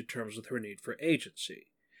coming to terms with her need for agency.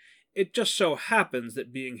 It just so happens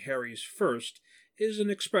that being Harry's first is an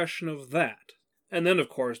expression of that. And then, of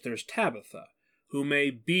course, there's Tabitha, who may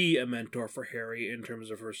be a mentor for Harry in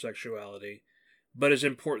terms of her sexuality, but is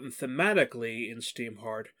important thematically in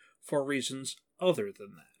Steamheart for reasons other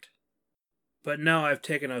than that. But now I've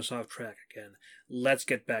taken us off track again. Let's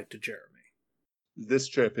get back to Jeremy. This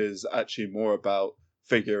trip is actually more about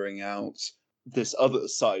figuring out this other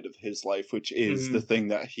side of his life, which is the thing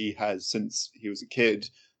that he has since he was a kid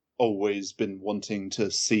always been wanting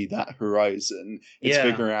to see that horizon. It's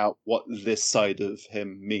figuring out what this side of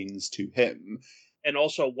him means to him. And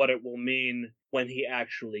also what it will mean when he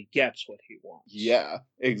actually gets what he wants. Yeah,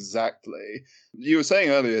 exactly. You were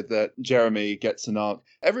saying earlier that Jeremy gets an arc.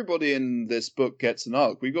 Everybody in this book gets an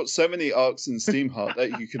arc. We've got so many arcs in Steamheart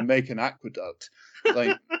that you can make an aqueduct.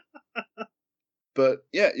 Like, but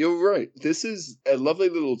yeah, you're right. This is a lovely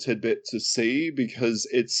little tidbit to see because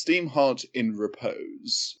it's Steamheart in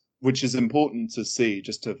repose, which is important to see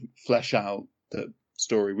just to flesh out the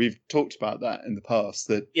story. We've talked about that in the past.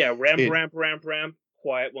 That ramp,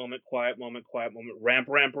 quiet moment, ramp,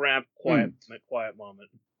 quiet moment.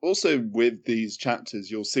 Also, with these chapters,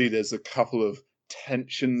 you'll see there's a couple of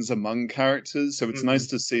tensions among characters, so it's nice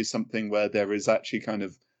to see something where there is actually kind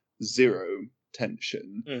of zero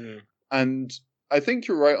tension. And I think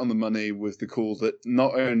you're right on the money with the call that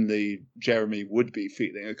not only Jeremy would be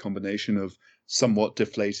feeling a combination of somewhat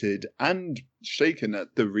deflated and shaken at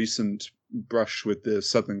the recent brush with the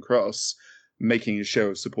Southern Cross, making a show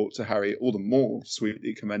of support to Harry all the more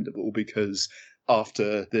sweetly commendable, because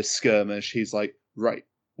after this skirmish, he's like, right,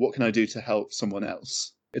 what can I do to help someone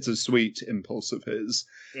else? It's a sweet impulse of his.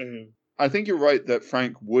 I think you're right that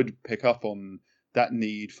Frank would pick up on that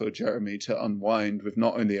need for Jeremy to unwind with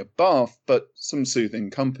not only a bath, but some soothing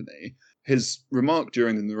company. His remark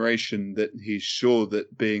during the narration that he's sure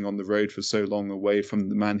that being on the road for so long away from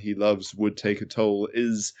the man he loves would take a toll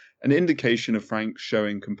is an indication of Frank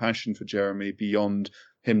showing compassion for Jeremy beyond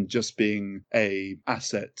him just being a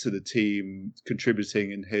asset to the team,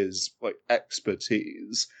 contributing in his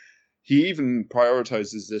expertise. He even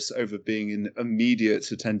prioritizes this over being in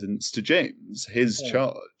immediate attendance to James, his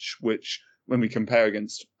charge, which, when we compare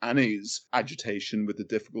against Annie's agitation with the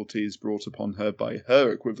difficulties brought upon her by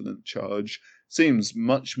her equivalent charge, seems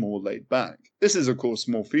much more laid back. This is, of course,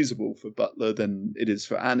 more feasible for Butler than it is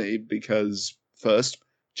for Annie because, first,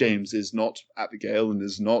 James is not Abigail and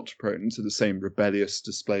is not prone to the same rebellious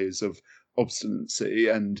displays of obstinacy,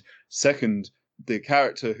 and second, the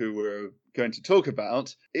character who we're going to talk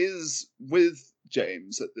about is with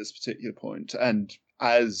James at this particular point, and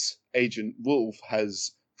as Agent Wolf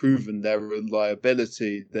has proven their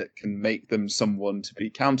reliability that can make them someone to be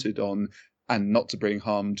counted on and not to bring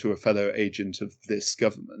harm to a fellow agent of this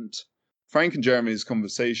government. Frank and Jeremy's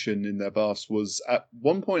conversation in their baths was at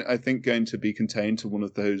one point, I think, going to be contained to one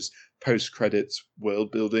of those post-credits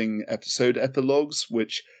world-building episode epilogues,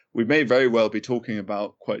 which we may very well be talking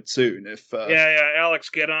about quite soon. If Alex,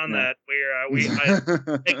 get on that.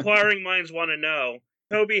 Inquiring minds want to know.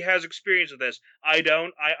 Toby has experience with this. I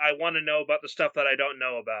don't. I want to know about the stuff that I don't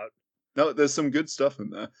know about. No, there's some good stuff in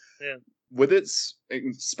there. Yeah. With its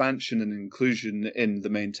expansion and inclusion in the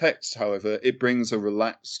main text, however, it brings a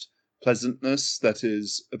relaxed pleasantness that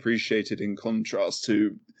is appreciated in contrast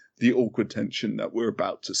to the awkward tension that we're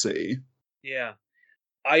about to see. Yeah.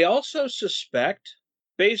 I also suspect,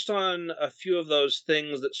 based on a few of those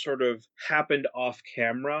things that sort of happened off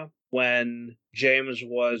camera when James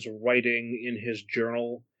was writing in his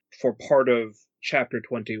journal for part of chapter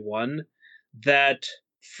 21, that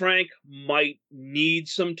Frank might need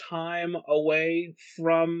some time away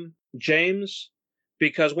from James.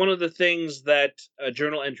 Because one of the things that a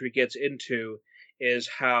journal entry gets into is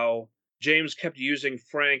how James kept using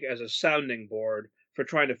Frank as a sounding board for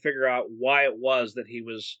trying to figure out why it was that he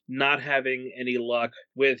was not having any luck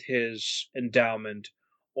with his endowment,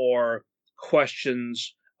 or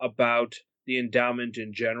questions about the endowment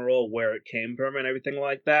in general, where it came from and everything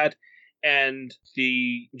like that. And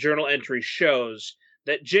the journal entry shows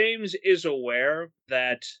that James is aware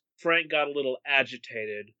that Frank got a little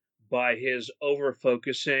agitated by his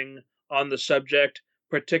over-focusing on the subject,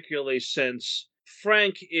 particularly since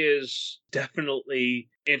Frank is definitely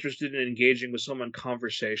interested in engaging with someone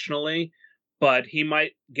conversationally, but he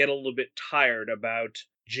might get a little bit tired about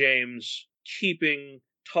James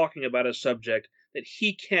talking about a subject that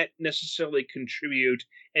he can't necessarily contribute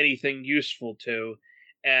anything useful to,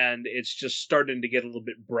 and it's just starting to get a little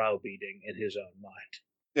bit browbeating in his own mind.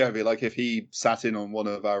 Yeah, it'd be like if he sat in on one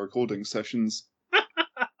of our recording sessions.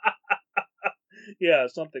 Yeah,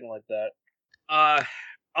 something like that.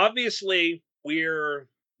 Obviously, we're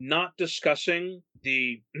not discussing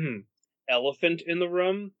the elephant in the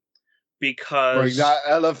room because... Bring that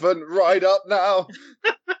elephant right up now!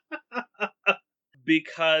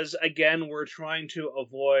 Because, again, we're trying to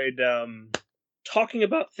avoid talking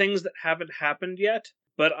about things that haven't happened yet,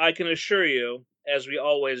 but I can assure you, as we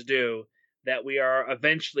always do, that we are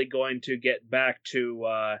eventually going to get back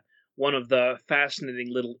to one of the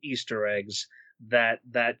fascinating little Easter eggs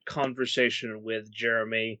that conversation with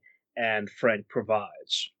Jeremy and Frank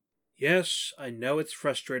provides. Yes, I know it's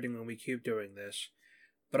frustrating when we keep doing this,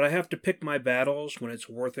 but I have to pick my battles when it's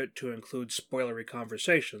worth it to include spoilery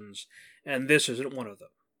conversations, and this isn't one of them.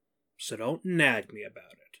 So don't nag me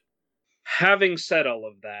about it. Having said all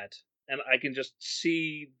of that, and I can just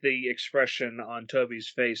see the expression on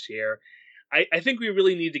Toby's face here, I think we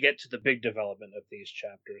really need to get to the big development of these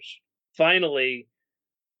chapters. Finally,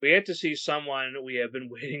 we get to see someone we have been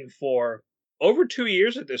waiting for over 2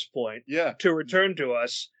 years at this point to return to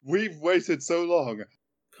us. We've waited so long.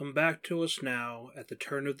 Come back to us now at the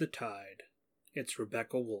turn of the tide. It's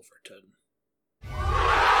Rebecca Wolverton.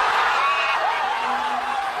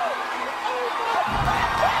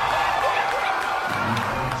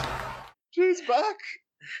 She's back!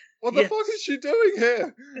 What the fuck is she doing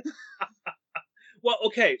here? Well,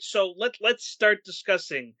 okay, so let's start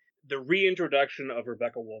discussing the reintroduction of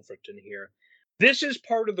Rebecca Wolverton here. This is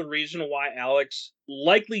part of the reason why Alex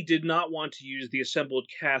likely did not want to use the assembled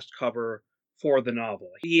cast cover for the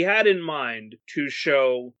novel. He had in mind to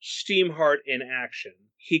show Steamheart in action.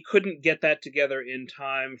 He couldn't get that together in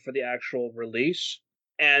time for the actual release,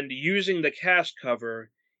 and using the cast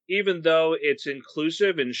cover, even though it's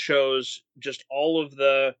inclusive and shows just all of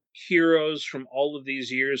the heroes from all of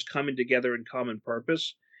these years coming together in common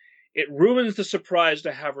purpose, it ruins the surprise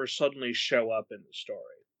to have her suddenly show up in the story.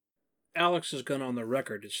 Alex has gone on the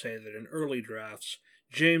record to say that in early drafts,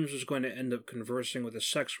 James was going to end up conversing with a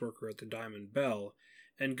sex worker at the Diamond Bell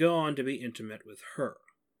and go on to be intimate with her.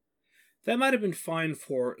 That might have been fine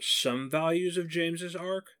for some values of James's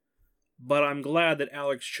arc, but I'm glad that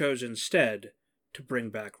Alex chose instead to bring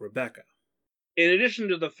back Rebecca. In addition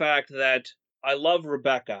to the fact that I love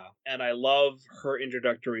Rebecca and I love her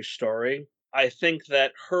introductory story, I think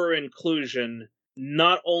that her inclusion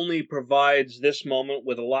not only provides this moment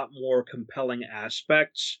with a lot more compelling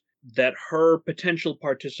aspects, that her potential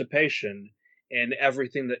participation in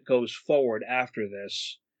everything that goes forward after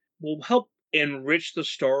this will help enrich the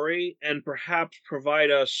story and perhaps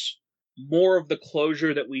provide us more of the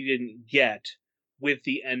closure that we didn't get with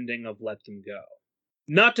the ending of Let Them Go.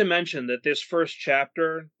 Not to mention that this first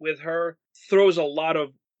chapter with her throws a lot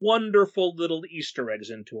of wonderful little Easter eggs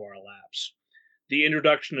into our laps. The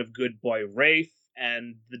introduction of Good Boy Rafe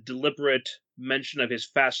and the deliberate mention of his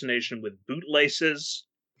fascination with bootlaces.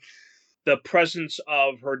 The presence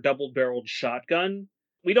of her double-barreled shotgun.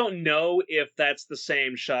 We don't know if that's the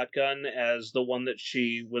same shotgun as the one that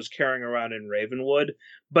she was carrying around in Ravenwood,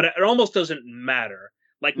 but it almost doesn't matter.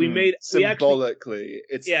 Like symbolically,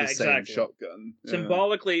 it's the same exactly. shotgun. Yeah.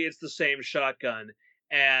 Symbolically, it's the same shotgun,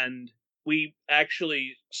 and we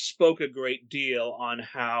actually spoke a great deal on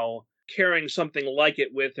how carrying something like it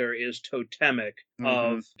with her is totemic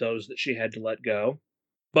of those that she had to let go.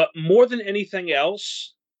 But more than anything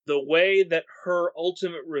else, the way that her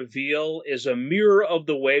ultimate reveal is a mirror of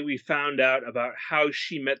the way we found out about how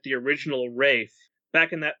she met the original Rafe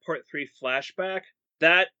back in that Part 3 flashback,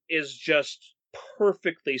 that is just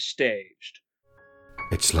perfectly staged.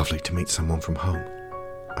 It's lovely to meet someone from home,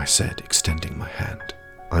 I said, extending my hand.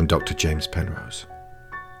 I'm Dr. James Penrose.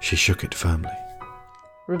 She shook it firmly.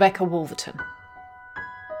 Rebecca Wolverton.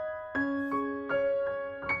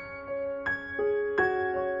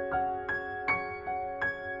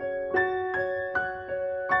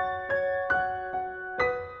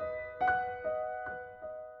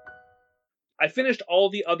 I finished all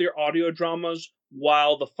the other audio dramas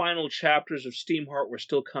while the final chapters of Steamheart were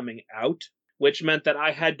still coming out, which meant that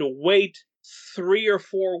I had to wait 3 or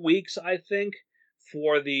 4 weeks, I think,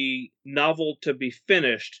 for the novel to be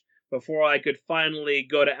finished before I could finally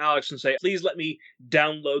go to Alex and say, please let me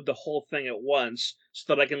download the whole thing at once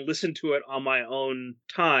so that I can listen to it on my own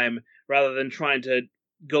time rather than trying to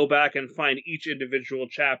go back and find each individual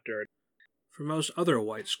chapter. For most other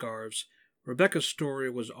White Scarves, Rebecca's story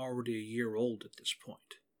was already a year old at this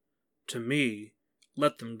point. To me,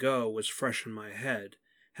 Let Them Go was fresh in my head,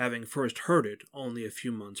 having first heard it only a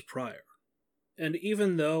few months prior. And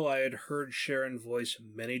even though I had heard Sharon voice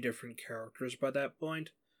many different characters by that point,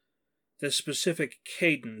 the specific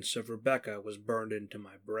cadence of Rebecca was burned into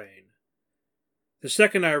my brain. The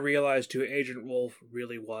second I realized who Agent Wolf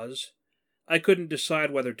really was, I couldn't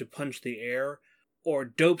decide whether to punch the air or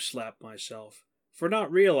dope slap myself for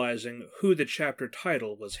not realizing who the chapter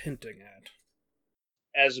title was hinting at.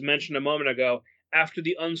 As mentioned a moment ago, after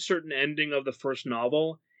the uncertain ending of the first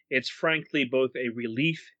novel, it's frankly both a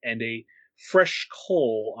relief and a fresh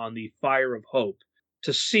coal on the fire of hope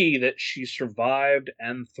to see that she survived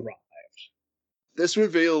and thrived. This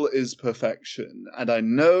reveal is perfection, and I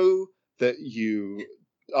know that you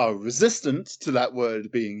are resistant to that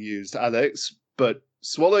word being used, Alex, but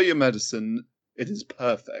swallow your medicine. It is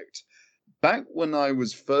perfect. Back when I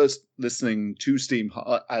was first listening to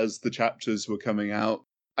Steamheart as the chapters were coming out,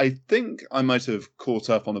 I think I might have caught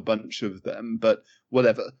up on a bunch of them, but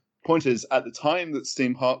whatever. Point is, at the time that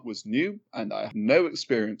Steamheart was new, and I had no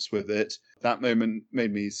experience with it, that moment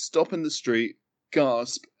made me stop in the street,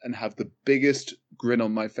 gasp, and have the biggest grin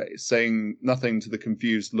on my face, saying nothing to the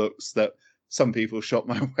confused looks that some people shot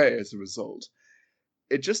my way as a result.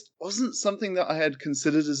 It just wasn't something that I had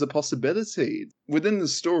considered as a possibility. Within the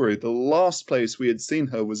story, the last place we had seen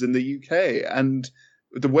her was in the UK, and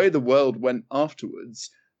the way the world went afterwards,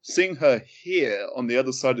 seeing her here on the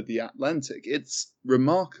other side of the Atlantic, it's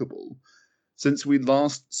remarkable. Since we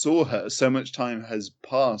last saw her, so much time has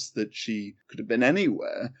passed that she could have been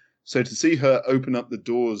anywhere. So to see her open up the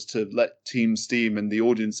doors to let Team Steam and the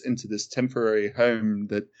audience into this temporary home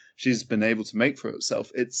that she's been able to make for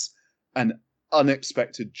herself, it's an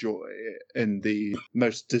unexpected joy in the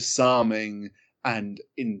most disarming and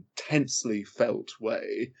intensely felt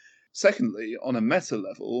way. Secondly, on a meta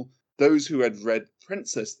level, those who had read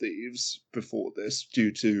Princess Thieves before this,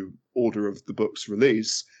 due to order of the book's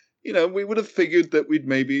release, we would have figured that we'd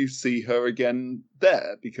maybe see her again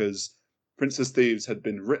there, because Princess Thieves had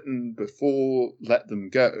been written before Let Them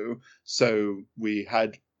Go, so we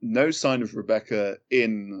had no sign of Rebecca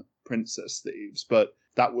in Princess Thieves, but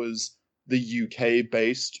that was the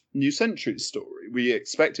UK-based New Century story. We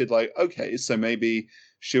expected, like, okay, so maybe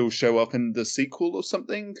she'll show up in the sequel or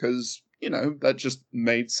something, because, that just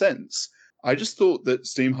made sense. I just thought that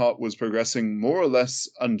Steamheart was progressing more or less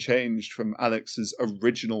unchanged from Alex's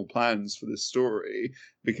original plans for this story,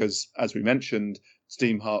 because, as we mentioned,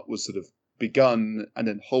 Steamheart was sort of begun and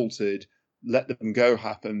then halted, Let Them Go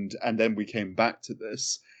happened, and then we came back to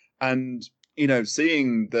this. And,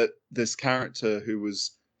 seeing that this character who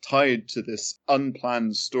was tied to this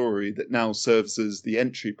unplanned story that now serves as the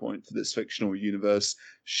entry point for this fictional universe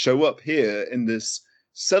show up here in this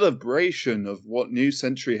celebration of what New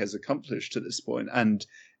Century has accomplished to this point, and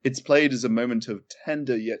it's played as a moment of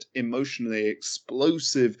tender yet emotionally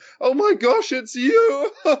explosive, oh my gosh, it's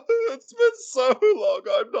you! It's been so long,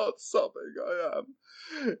 I'm not sobbing, I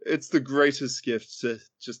am. It's the greatest gift to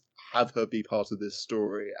just have her be part of this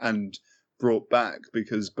story and brought back,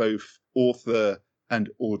 because both author and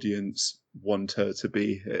audience want her to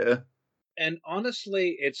be here. And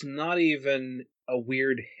honestly, it's not even a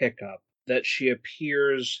weird hiccup that she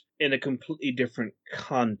appears in a completely different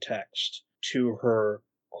context to her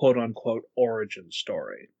quote-unquote origin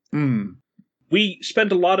story. We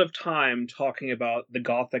spent a lot of time talking about the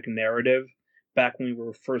Gothic narrative back when we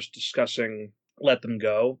were first discussing Let Them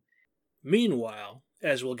Go. Meanwhile,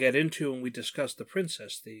 as we'll get into when we discuss the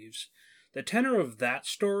Princess Thieves, the tenor of that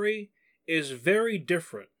story is very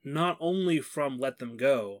different, not only from Let Them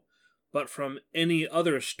Go, but from any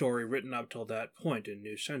other story written up till that point in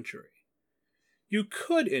New Century. You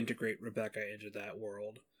could integrate Rebecca into that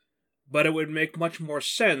world, but it would make much more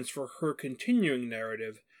sense for her continuing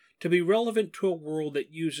narrative to be relevant to a world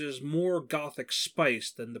that uses more Gothic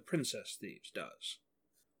spice than the Princess Thieves does.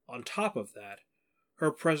 On top of that,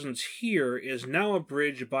 her presence here is now a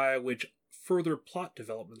bridge by which further plot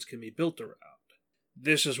developments can be built around.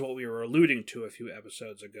 This is what we were alluding to a few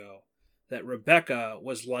episodes ago, that Rebecca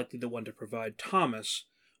was likely the one to provide Thomas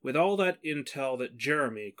with all that intel that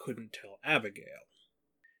Jeremy couldn't tell Abigail.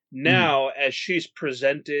 Now, as she's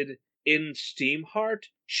presented in Steamheart,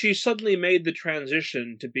 she suddenly made the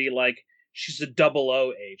transition to be like she's a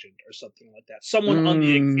 00 agent or something like that. Someone on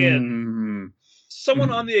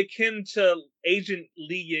the akin to Agent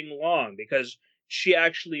Li Ying Long, because she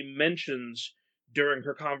actually mentions during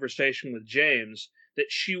her conversation with James that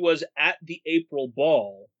she was at the April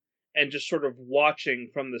ball and just sort of watching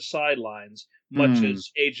from the sidelines, much as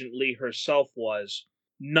Agent Lee herself was,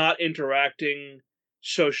 not interacting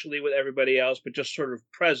socially with everybody else, but just sort of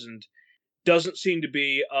present. Doesn't seem to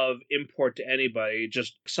be of import to anybody,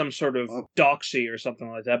 just some sort of doxy or something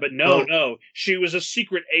like that. But no, she was a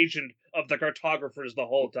secret agent of the cartographers the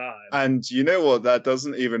whole time. And you know what? That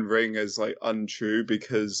doesn't even ring as untrue,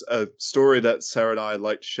 because a story that Sarah and I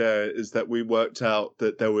like to share is that we worked out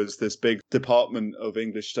that there was this big department of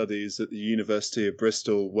English studies at the University of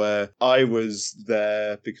Bristol where I was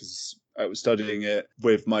there because I was studying it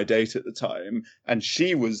with my date at the time, and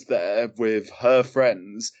she was there with her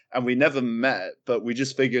friends, and we never met, but we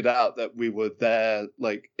just figured out that we were there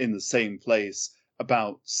in the same place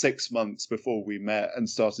about 6 months before we met and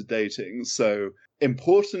started dating. So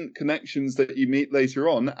important connections that you meet later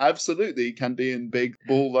on absolutely can be in big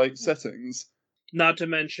ball-like settings. Not to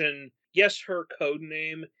mention, yes, her code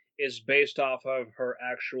name is based off of her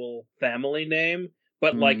actual family name,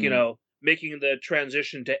 but making the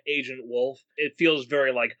transition to Agent Wolf, it feels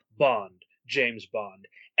very like Bond, James Bond.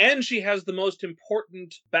 And she has the most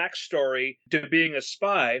important backstory to being a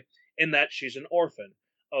spy in that she's an orphan.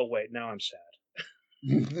 Oh, wait, now I'm sad.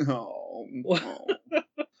 No.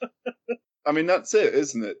 I mean, that's it,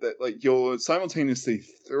 isn't it? That you're simultaneously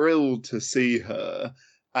thrilled to see her,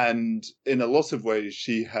 and in a lot of ways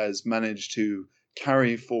she has managed to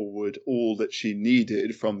carry forward all that she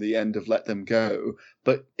needed from the end of Let Them Go,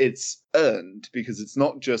 but it's earned, because it's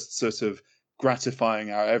not just sort of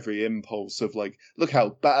gratifying our every impulse of look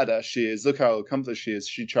how badass she is, look how accomplished she is.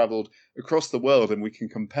 She travelled across the world, and we can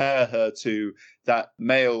compare her to that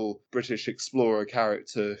male British explorer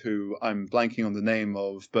character who I'm blanking on the name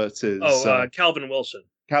of, but is... Calvin Wilson.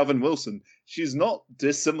 Calvin Wilson. She's not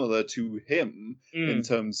dissimilar to him in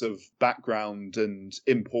terms of background and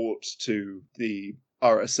import to the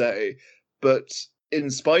RSA, but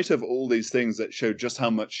in spite of all these things that show just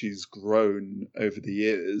how much she's grown over the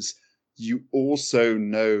years, you also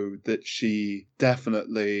know that she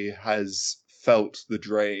definitely has felt the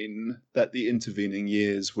drain that the intervening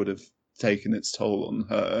years would have taken its toll on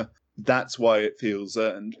her. That's why it feels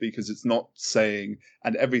earned, because it's not saying,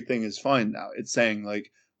 and everything is fine now. It's saying,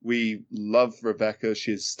 we love Rebecca.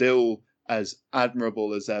 She is still as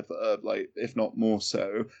admirable as ever, like, if not more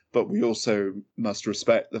so, but we also must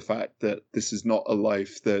respect the fact that this is not a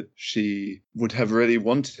life that she would have really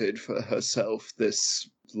wanted for herself, this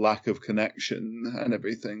lack of connection and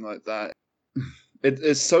everything like that.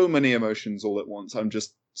 It's so many emotions all at once. I'm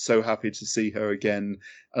just so happy to see her again,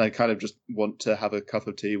 and I kind of just want to have a cup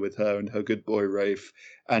of tea with her and her good boy Rafe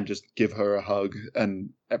and just give her a hug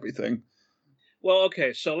and everything. Well,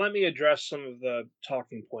 okay, so let me address some of the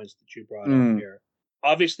talking points that you brought up here.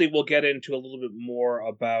 Obviously, we'll get into a little bit more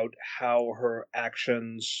about how her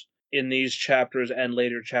actions in these chapters and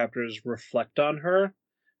later chapters reflect on her,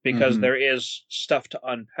 because there is stuff to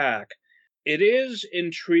unpack. It is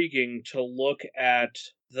intriguing to look at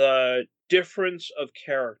the difference of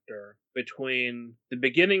character between the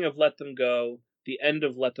beginning of Let Them Go, the end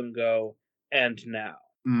of Let Them Go, and now.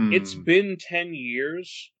 It's been 10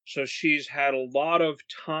 years, so she's had a lot of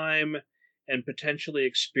time and potentially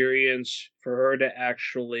experience for her to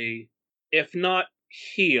actually, if not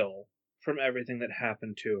heal from everything that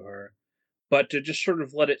happened to her, but to just sort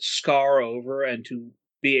of let it scar over and to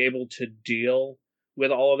be able to deal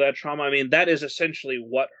with all of that trauma. I mean, that is essentially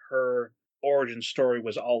what her origin story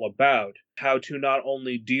was all about. How to not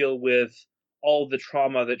only deal with all the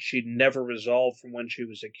trauma that she'd never resolved from when she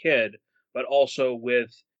was a kid, but also with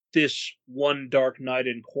this one dark night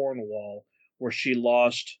in Cornwall where she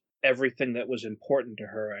lost everything that was important to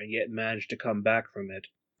her and yet managed to come back from it.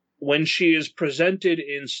 When she is presented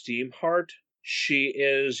in Steamheart, she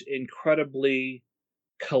is incredibly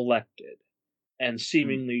collected and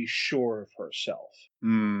seemingly sure of herself.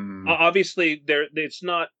 Obviously, it's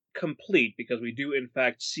not complete, because we do in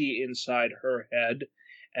fact see inside her head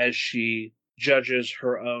as she judges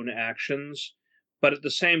her own actions. But at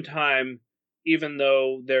the same time, even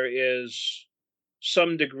though there is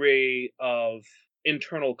some degree of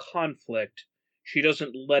internal conflict, she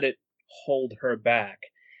doesn't let it hold her back.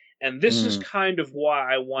 And this is kind of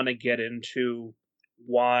why I want to get into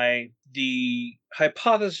why the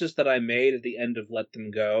hypothesis that I made at the end of Let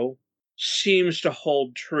Them Go seems to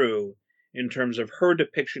hold true in terms of her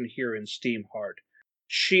depiction here in Steamheart.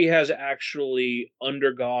 She has actually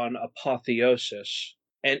undergone apotheosis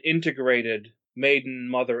and integrated Maiden,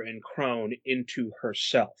 Mother, and Crone into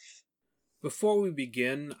herself. Before we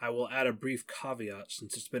begin, I will add a brief caveat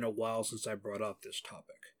since it's been a while since I brought up this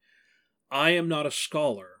topic. I am not a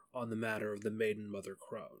scholar on the matter of the Maiden, Mother,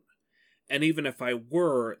 Crone, and even if I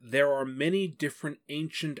were, there are many different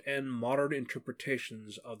ancient and modern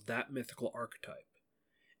interpretations of that mythical archetype,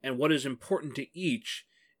 and what is important to each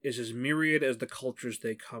is as myriad as the cultures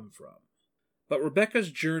they come from. But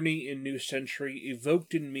Rebecca's journey in New Century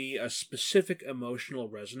evoked in me a specific emotional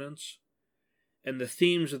resonance, and the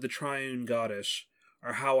themes of the Triune Goddess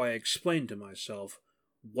are how I explain to myself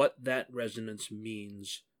what that resonance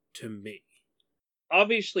means to me.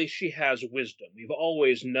 Obviously, she has wisdom. We've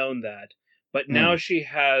always known that. But now she's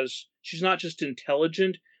not just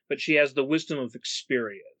intelligent, but she has the wisdom of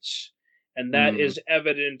experience. And that is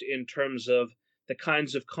evident in terms of the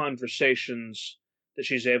kinds of conversations that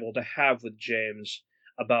she's able to have with James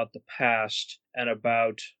about the past and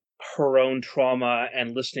about her own trauma,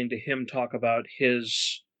 and listening to him talk about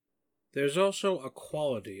his. There's also a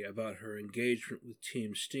quality about her engagement with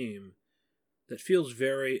Team Steam that feels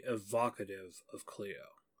very evocative of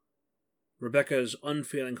Cleo. Rebecca's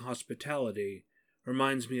unfailing hospitality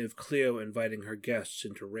reminds me of Cleo inviting her guests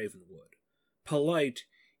into Ravenwood, polite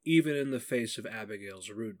even in the face of Abigail's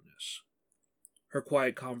rudeness. Her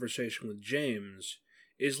quiet conversation with James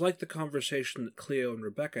is like the conversation that Cleo and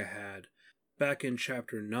Rebecca had back in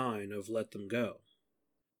Chapter 9 of Let Them Go.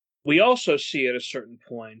 We also see at a certain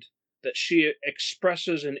point that she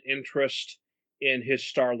expresses an interest in his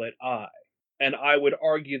starlit eye. And I would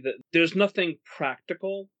argue that there's nothing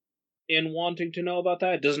practical in wanting to know about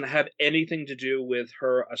that. It doesn't have anything to do with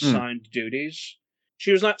her assigned duties.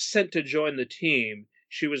 She was not sent to join the team.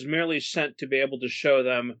 She was merely sent to be able to show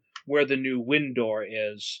them where the new wind door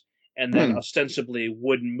is, and then ostensibly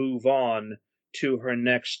would move on to her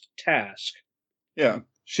next task. Yeah,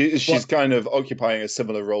 she's kind of occupying a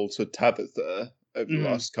similar role to Tabitha over the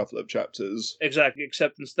last couple of chapters. Exactly,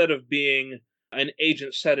 except instead of being an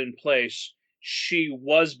agent set in place, she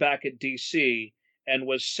was back at DC and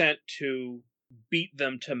was sent to beat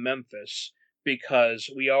them to Memphis, because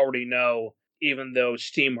we already know, even though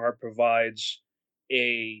Steamheart provides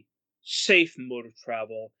a safe mode of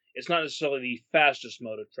travel, it's not necessarily the fastest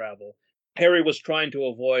mode of travel. Harry was trying to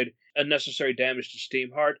avoid unnecessary damage to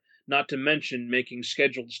Steamheart, not to mention making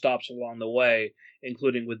scheduled stops along the way,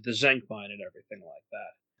 including with the Zenk mine and everything like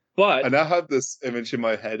that. But I now have this image in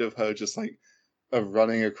my head of her just like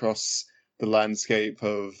running across the landscape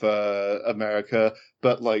of America,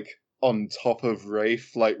 but like on top of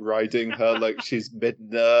Rafe, like riding her like she's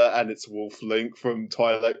Midna and it's Wolf Link from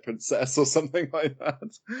Twilight Princess or something like that.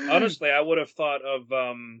 Honestly, I would have thought of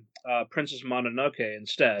Princess Mononoke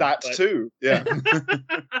instead. That too, yeah.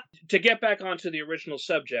 To get back onto the original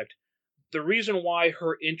subject, the reason why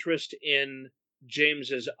her interest in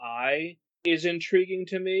James's eye is intriguing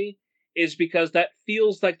to me is because that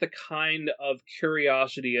feels like the kind of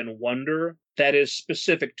curiosity and wonder that is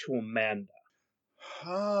specific to Amanda.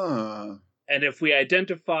 Huh. And if we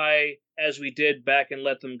identify, as we did back in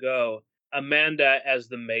Let Them Go, Amanda as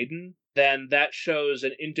the maiden, then that shows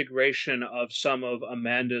an integration of some of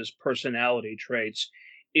Amanda's personality traits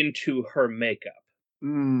into her makeup.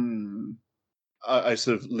 I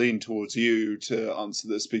sort of lean towards you to answer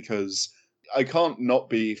this because I can't not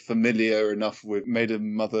be familiar enough with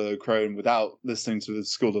Maiden Mother Crone without listening to the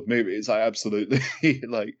School of Movies. I absolutely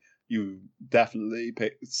like. You definitely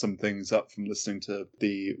picked some things up from listening to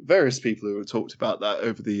the various people who have talked about that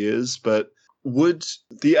over the years. But would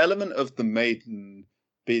the element of the maiden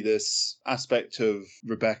be this aspect of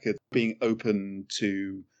Rebecca being open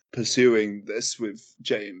to pursuing this with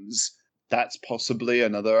James? That's possibly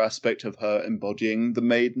another aspect of her embodying the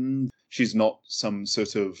maiden. She's not some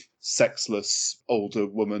sort of sexless older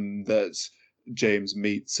woman that James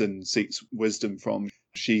meets and seeks wisdom from.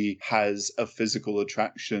 She has a physical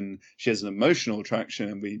attraction, she has an emotional attraction,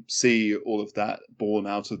 and we see all of that born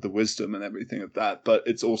out of the wisdom and everything of that. But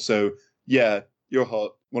it's also, yeah, you're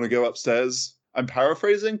hot. Want to go upstairs? I'm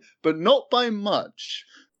paraphrasing, but not by much.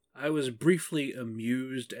 I was briefly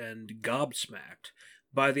amused and gobsmacked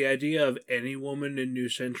by the idea of any woman in New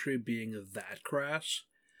Century being that crass.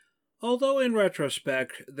 Although in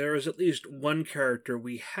retrospect, there is at least one character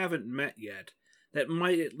we haven't met yet that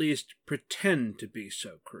might at least pretend to be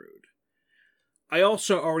so crude. I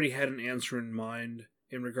also already had an answer in mind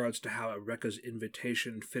in regards to how Eureka's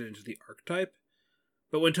invitation fit into the archetype,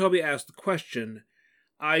 but when Toby asked the question,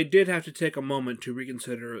 I did have to take a moment to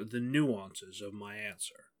reconsider the nuances of my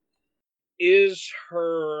answer. Is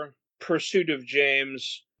her pursuit of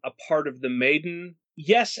James a part of the maiden?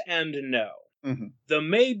 Yes and no. Mm-hmm. The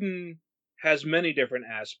maiden has many different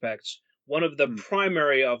aspects. One of the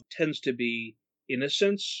primary of tends to be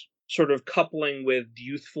innocence, sort of coupling with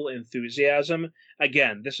youthful enthusiasm.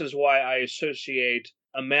 Again, this is why I associate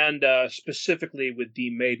Amanda specifically with the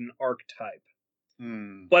maiden archetype.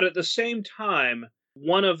 But at the same time,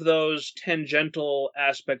 one of those tangential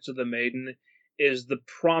aspects of the maiden is the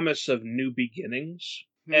promise of new beginnings.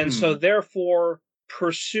 And so therefore,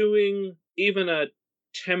 pursuing even a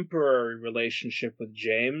temporary relationship with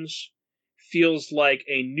James feels like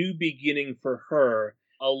a new beginning for her,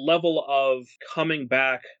 a level of coming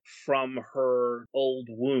back from her old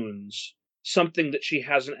wounds, something that she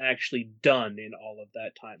hasn't actually done in all of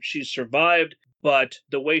that time. She's survived, but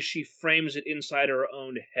the way she frames it inside her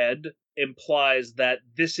own head implies that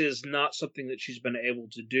this is not something that she's been able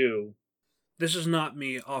to do. This is not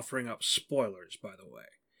me offering up spoilers, by the way.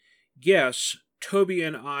 Yes, Toby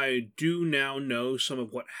and I do now know some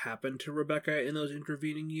of what happened to Rebecca in those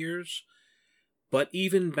intervening years, but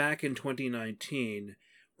even back in 2019,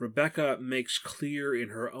 Rebecca makes clear in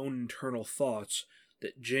her own internal thoughts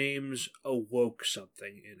that James awoke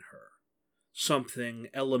something in her. Something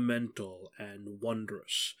elemental and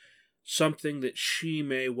wondrous. Something that she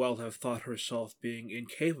may well have thought herself being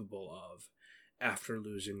incapable of after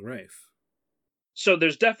losing Rafe. So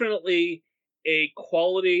there's definitely a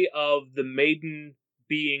quality of the maiden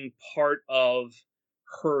being part of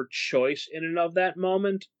her choice in and of that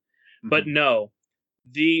moment. But no,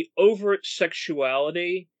 the overt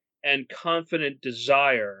sexuality and confident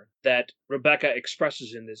desire that Rebecca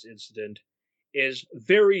expresses in this incident is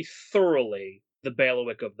very thoroughly the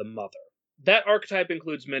bailiwick of the mother. That archetype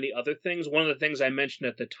includes many other things. One of the things I mentioned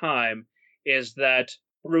at the time is that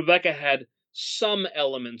Rebecca had some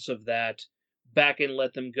elements of that back in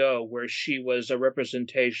Let Them Go, where she was a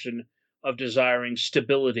representation of desiring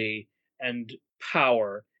stability and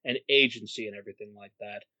power and agency and everything like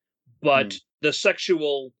that. But the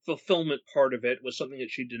sexual fulfillment part of it was something that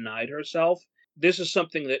she denied herself. This is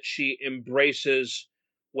something that she embraces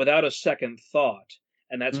without a second thought.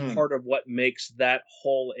 And that's part of what makes that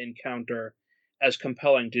whole encounter as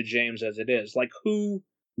compelling to James as it is. Like, who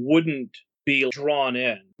wouldn't be drawn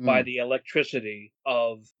in by the electricity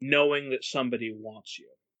of knowing that somebody wants you?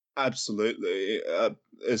 Absolutely.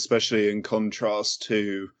 Especially in contrast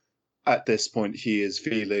to, at this point, he is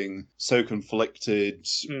feeling so conflicted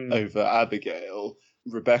over Abigail.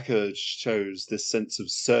 Rebecca shows this sense of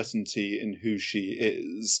certainty in who she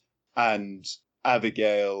is, and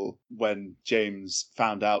Abigail, when James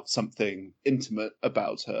found out something intimate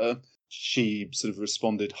about her, she sort of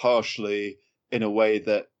responded harshly in a way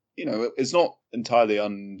that, is not entirely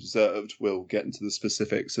undeserved. We'll get into the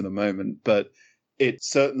specifics in a moment, but it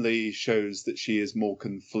certainly shows that she is more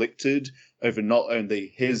conflicted over not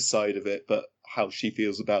only his side of it, but how she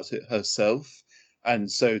feels about it herself.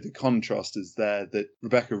 And so the contrast is there that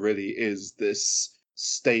Rebecca really is this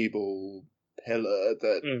stable pillar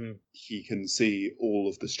that he can see all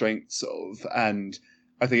of the strengths of. And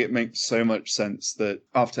I think it makes so much sense that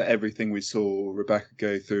after everything we saw Rebecca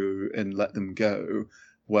go through in Let Them Go,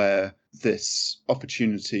 where this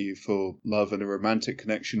opportunity for love and a romantic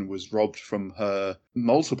connection was robbed from her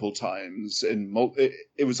multiple times,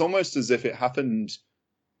 it was almost as if it happened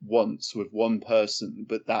once with one person,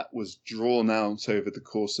 but that was drawn out over the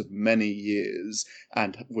course of many years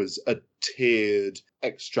and was a tiered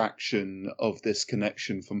extraction of this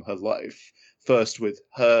connection from her life. First with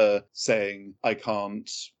her saying, I can't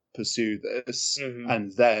pursue this,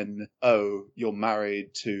 and then, oh, you're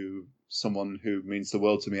married to someone who means the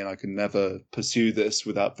world to me and I can never pursue this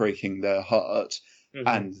without breaking their heart,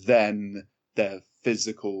 and then their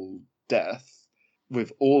physical death.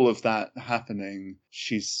 With all of that happening,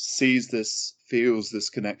 she sees this, feels this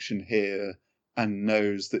connection here, and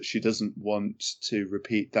knows that she doesn't want to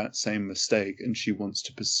repeat that same mistake and she wants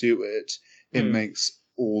to pursue it. It makes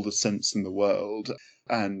all the sense in the world.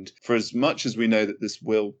 And for as much as we know that this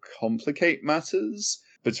will complicate matters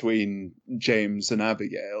between James and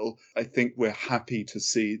Abigail, I think we're happy to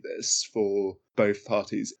see this for both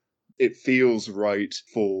parties. It feels right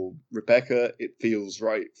for Rebecca, it feels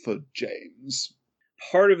right for James.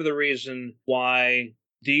 Part of the reason why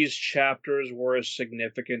these chapters were as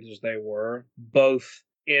significant as they were, both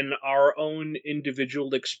in our own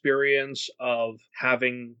individual experience of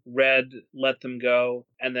having read Let Them Go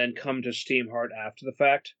and then come to Steamheart after the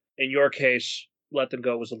fact. In your case, Let Them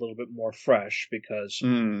Go was a little bit more fresh because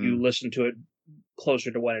you listened to it closer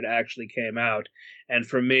to when it actually came out. And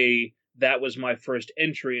for me, that was my first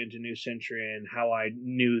entry into New Century and how I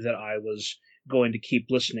knew that I was going to keep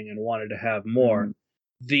listening and wanted to have more.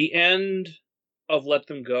 The end of Let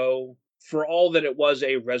Them Go, for all that it was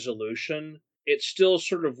a resolution, it still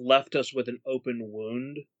sort of left us with an open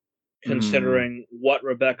wound, considering what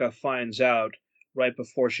Rebecca finds out right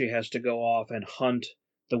before she has to go off and hunt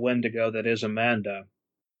the Wendigo that is Amanda.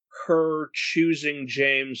 Her choosing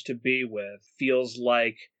James to be with feels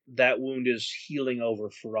like that wound is healing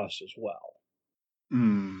over for us as well.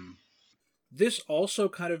 This also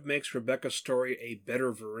kind of makes Rebecca's story a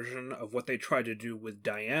better version of what they tried to do with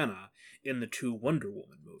Diana in the 2 Wonder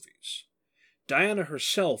Woman movies. Diana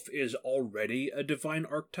herself is already a divine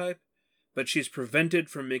archetype, but she's prevented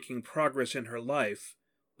from making progress in her life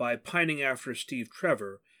by pining after Steve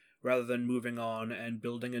Trevor rather than moving on and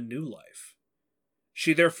building a new life.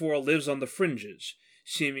 She therefore lives on the fringes,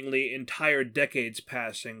 seemingly entire decades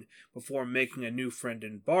passing before making a new friend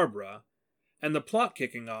in Barbara, and the plot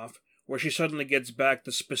kicking off where she suddenly gets back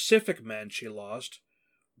the specific man she lost,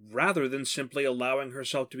 rather than simply allowing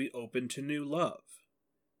herself to be open to new love.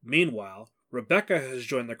 Meanwhile, Rebecca has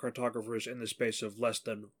joined the Cartographers in the space of less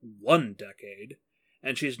than 1 decade,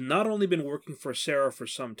 and she's not only been working for Sarah for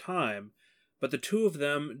some time, but the two of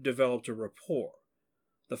them developed a rapport.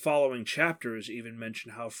 The following chapters even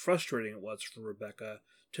mention how frustrating it was for Rebecca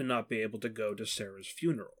to not be able to go to Sarah's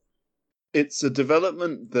funeral. It's a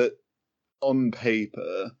development that, on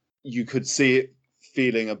paper, you could see it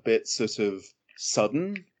feeling a bit sort of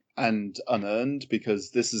sudden and unearned,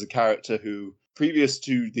 because this is a character who, previous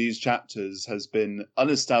to these chapters, has been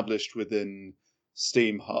unestablished within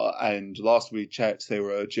Steamheart, and last we checked they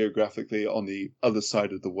were geographically on the other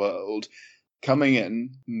side of the world. Coming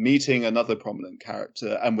in, meeting another prominent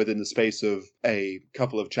character, and within the space of a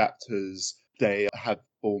couple of chapters, they have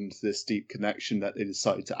formed this deep connection that they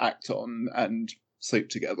decide to act on and sleep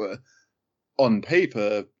together. On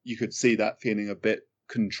paper, you could see that feeling a bit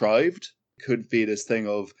contrived. Could be this thing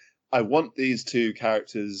of, I want these two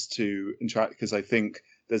characters to interact because I think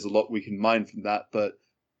there's a lot we can mine from that, but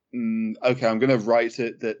okay, I'm going to write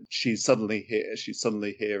it that she's suddenly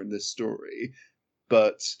here in this story,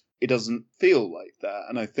 but it doesn't feel like that.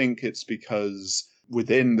 And I think it's because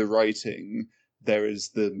within the writing, there is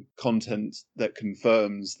the content that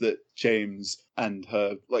confirms that James and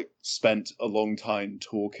her spent a long time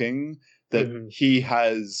talking, that he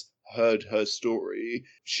has heard her story.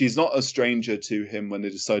 She's not a stranger to him when they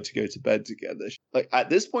decide to go to bed together. At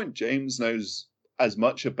this point, James knows as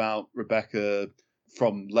much about Rebecca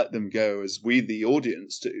from Let Them Go as we, the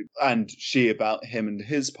audience, do, and she about him and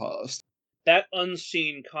his past. That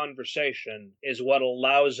unseen conversation is what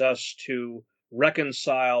allows us to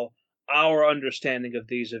reconcile our understanding of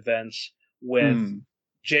these events with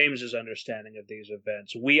James's understanding of these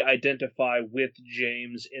events. We identify with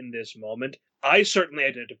James in this moment. I certainly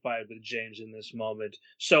identified with James in this moment.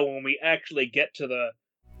 So when we actually get to the...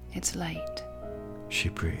 It's late. She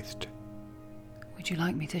breathed. Would you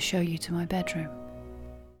like me to show you to my bedroom?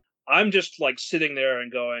 I'm just like sitting there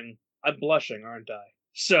and going, I'm blushing, aren't I?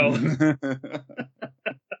 So...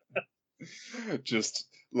 Just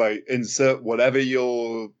like insert whatever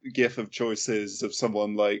your gif of choice is of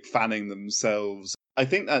someone like fanning themselves. I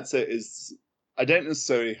think that's it. I don't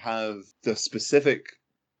necessarily have the specific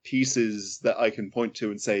pieces that I can point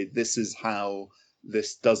to and say this is how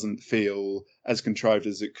this doesn't feel as contrived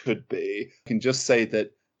as it could be. I can just say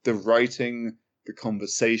that the writing, the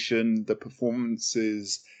conversation, the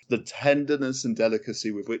performances, the tenderness and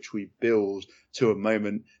delicacy with which we build to a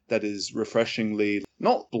moment that is refreshingly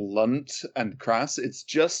not blunt and crass, it's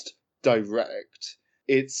just direct.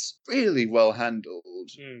 It's really well handled.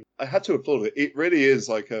 I had to applaud it. It really is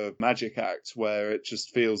like a magic act where it just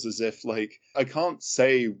feels as if, like, I can't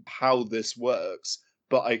say how this works,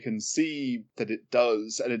 but I can see that it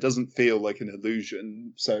does, and it doesn't feel like an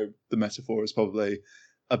illusion. So the metaphor is probably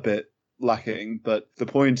a bit lacking, but the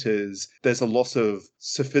point is there's a lot of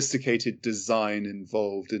sophisticated design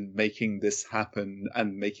involved in making this happen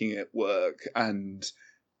and making it work, and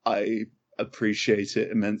I appreciate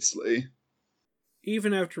it immensely.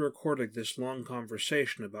 Even after recording this long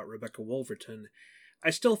conversation about Rebecca Wolverton,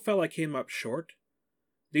 I still felt I came up short.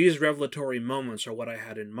 These revelatory moments are what I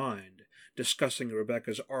had in mind, discussing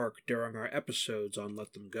Rebecca's arc during our episodes on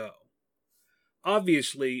Let Them Go.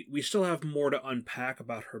 Obviously, we still have more to unpack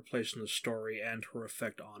about her place in the story and her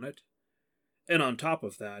effect on it. And on top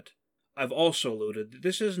of that, I've also alluded that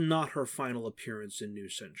this is not her final appearance in New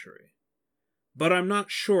Century. But I'm not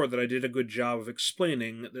sure that I did a good job of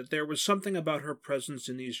explaining that there was something about her presence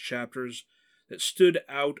in these chapters that stood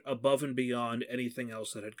out above and beyond anything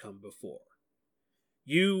else that had come before.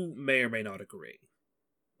 You may or may not agree,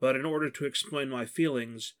 but in order to explain my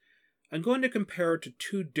feelings, I'm going to compare it to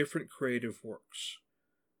two different creative works.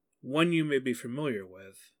 One you may be familiar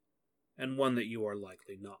with, and one that you are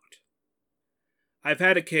likely not. I've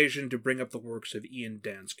had occasion to bring up the works of Ian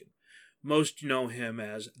Danskin. Most know him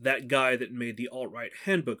as that guy that made the alt-right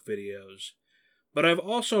handbook videos, but I've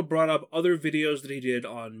also brought up other videos that he did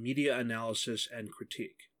on media analysis and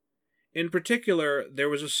critique. In particular, there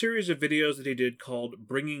was a series of videos that he did called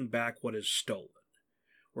Bringing Back What Is Stolen,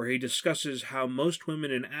 where he discusses how most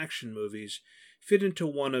women in action movies fit into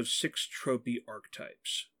one of 6 tropey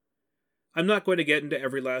archetypes. I'm not going to get into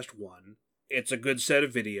every last one. It's a good set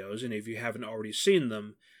of videos, and if you haven't already seen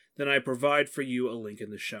them, then I provide for you a link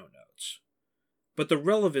in the show notes. But the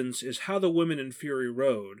relevance is how the women in Fury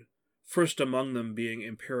Road, first among them being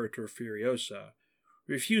Imperator Furiosa,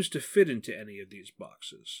 refused to fit into any of these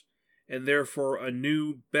boxes, and therefore a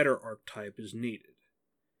new, better archetype is needed.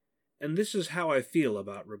 And this is how I feel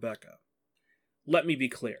about Rebecca. Let me be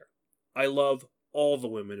clear. I love all the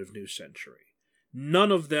women of New Century.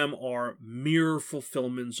 None of them are mere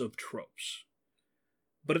fulfillments of tropes.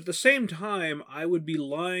 But at the same time, I would be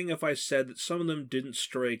lying if I said that some of them didn't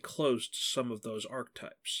stray close to some of those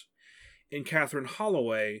archetypes. In Catherine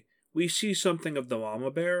Holloway, we see something of the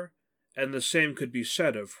Mama Bear, and the same could be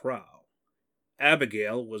said of Frau.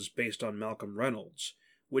 Abigail was based on Malcolm Reynolds,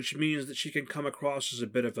 which means that she can come across as a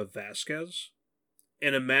bit of a Vasquez.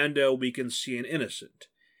 In Amanda, we can see an innocent,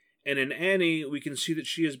 and in Annie, we can see that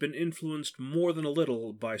she has been influenced more than a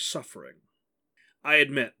little by suffering. I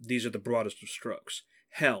admit, these are the broadest of strokes.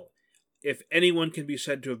 Hell, if anyone can be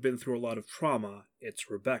said to have been through a lot of trauma,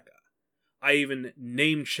 it's Rebecca. I even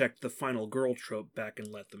name-checked the final girl trope back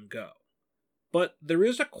in Let Them Go. But there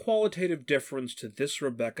is a qualitative difference to this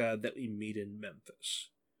Rebecca that we meet in Memphis.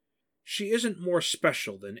 She isn't more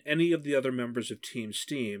special than any of the other members of Team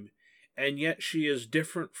Steam, and yet she is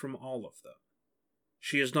different from all of them.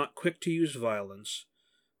 She is not quick to use violence,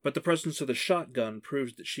 but the presence of the shotgun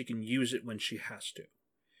proves that she can use it when she has to.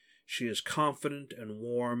 She is confident and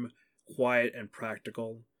warm, quiet and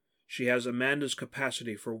practical. She has Amanda's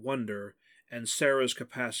capacity for wonder and Sarah's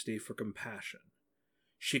capacity for compassion.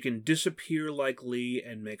 She can disappear like Lee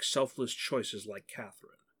and make selfless choices like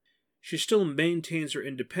Catherine. She still maintains her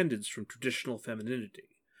independence from traditional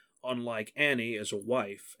femininity, unlike Annie as a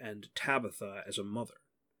wife and Tabitha as a mother.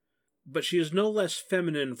 But she is no less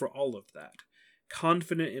feminine for all of that,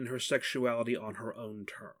 confident in her sexuality on her own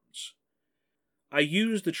terms. I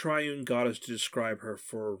use the triune goddess to describe her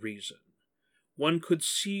for a reason. One could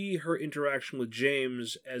see her interaction with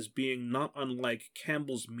James as being not unlike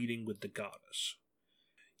Campbell's meeting with the goddess.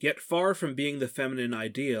 Yet far from being the feminine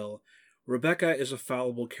ideal, Rebecca is a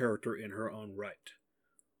fallible character in her own right,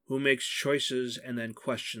 who makes choices and then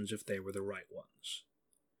questions if they were the right ones.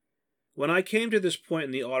 When I came to this point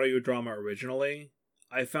in the audio drama originally,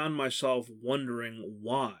 I found myself wondering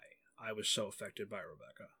why I was so affected by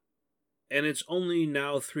Rebecca. And it's only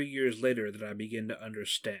now 3 years later that I begin to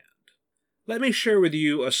understand. Let me share with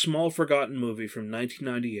you a small forgotten movie from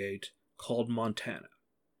 1998 called Montana.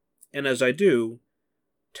 And as I do,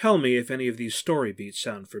 tell me if any of these story beats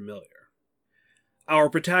sound familiar. Our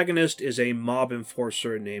protagonist is a mob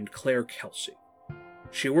enforcer named Claire Kelsey.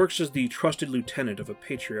 She works as the trusted lieutenant of a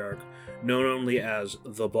patriarch known only as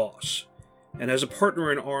the Boss, and has a partner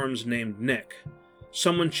in arms named Nick,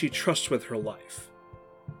 someone she trusts with her life.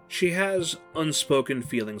 She has unspoken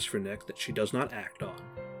feelings for Nick that she does not act on,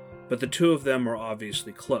 but the two of them are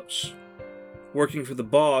obviously close. Working for the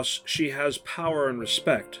Boss, she has power and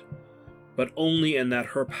respect, but only in that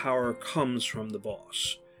her power comes from the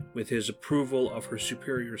Boss, with his approval of her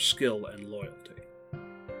superior skill and loyalty.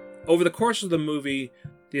 Over the course of the movie,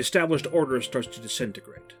 the established order starts to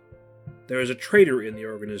disintegrate. There is a traitor in the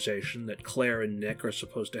organization that Claire and Nick are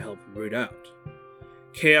supposed to help root out.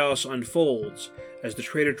 Chaos unfolds as the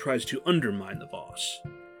traitor tries to undermine the Boss,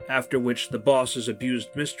 after which the Boss's abused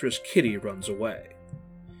mistress Kitty runs away.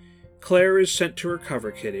 Claire is sent to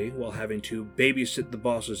recover Kitty while having to babysit the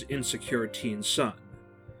Boss's insecure teen son.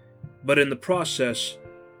 But in the process,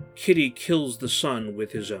 Kitty kills the son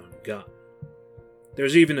with his own gun.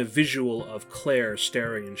 There's even a visual of Claire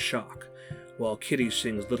staring in shock, while Kitty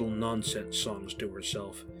sings little nonsense songs to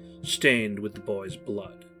herself, stained with the boy's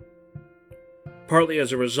blood. Partly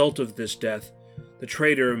as a result of this death, the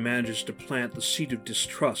traitor manages to plant the seed of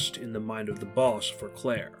distrust in the mind of the Boss for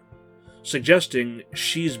Claire, suggesting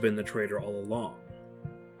she's been the traitor all along.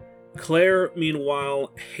 Claire,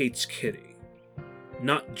 meanwhile, hates Kitty,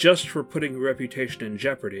 not just for putting her reputation in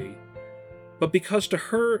jeopardy, but because to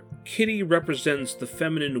her, Kitty represents the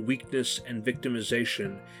feminine weakness and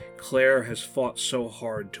victimization Claire has fought so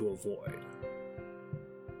hard to avoid.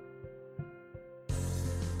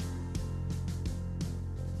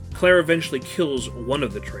 Claire eventually kills one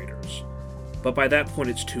of the traitors, but by that point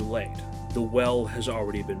it's too late. The well has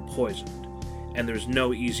already been poisoned, and there's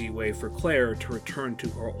no easy way for Claire to return to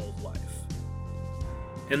her old life.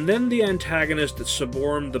 And then the antagonist that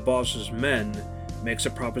suborned the Boss's men makes a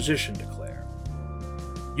proposition to Claire.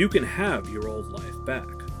 You can have your old life back.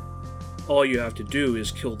 All you have to do is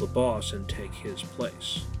kill the Boss and take his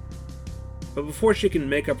place. But before she can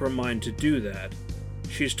make up her mind to do that,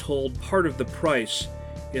 she's told part of the price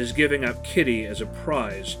is giving up Kitty as a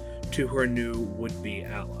prize to her new would-be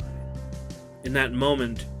ally. In that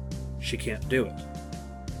moment, she can't do it.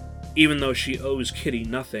 Even though she owes Kitty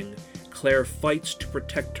nothing, Claire fights to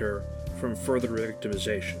protect her from further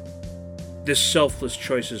victimization. This selfless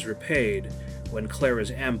choice is repaid when Claire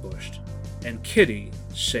is ambushed, and Kitty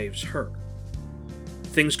saves her.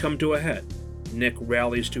 Things come to a head. Nick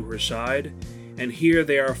rallies to her side, and here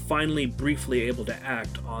they are finally briefly able to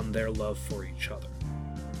act on their love for each other.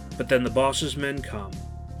 But then the Boss's men come,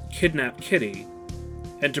 kidnap Kitty,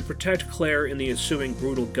 and to protect Claire in the ensuing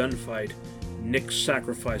brutal gunfight, Nick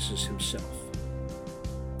sacrifices himself.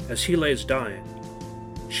 As he lays dying,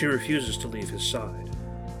 she refuses to leave his side,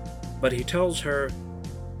 but he tells her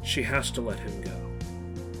she has to let him go.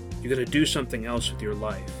 You're going to do something else with your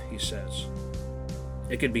life, he says.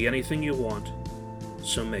 It could be anything you want,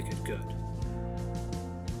 so make it good.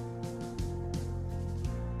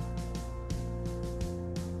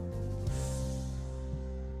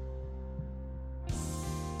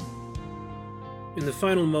 In the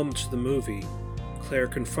final moments of the movie, Claire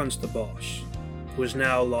confronts the Boss, who has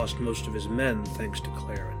now lost most of his men thanks to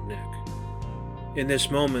Claire and Nick. In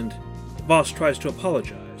this moment, the Boss tries to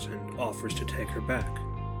apologize and offers to take her back.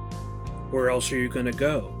 "Where else are you going to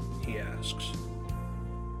go?" he asks.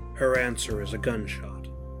 Her answer is a gunshot,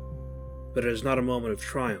 but it is not a moment of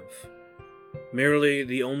triumph, merely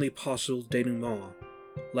the only possible denouement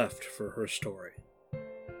left for her story.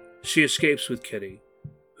 She escapes with Kitty,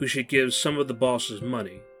 who she gives some of the Boss's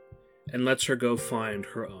money, and lets her go find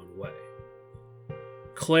her own way.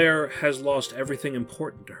 Claire has lost everything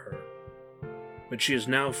important to her, but she is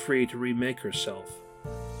now free to remake herself,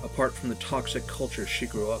 apart from the toxic culture she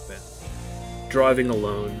grew up in, driving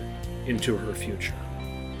alone into her future.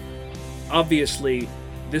 Obviously,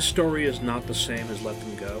 this story is not the same as Let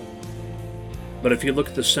Them Go, but if you look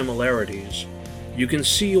at the similarities, you can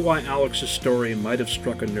see why Alex's story might have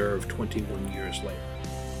struck a nerve 21 years later.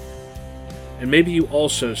 And maybe you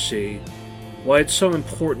also see why it's so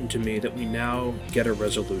important to me that we now get a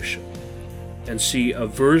resolution, and see a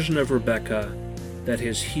version of Rebecca that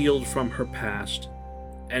has healed from her past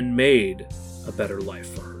and made a better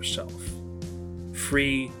life for herself.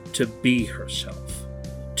 Free to be herself,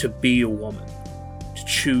 to be a woman, to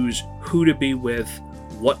choose who to be with,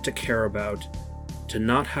 what to care about, to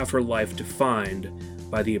not have her life defined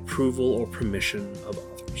by the approval or permission of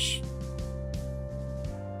others.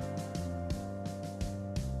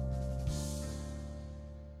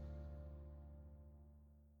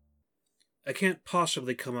 I can't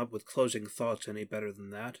possibly come up with closing thoughts any better than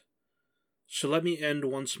that, so let me end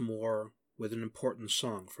once more with an important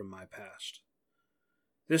song from my past.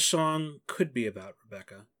 This song could be about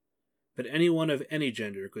Rebecca, but anyone of any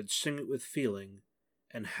gender could sing it with feeling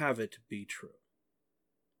and have it be true.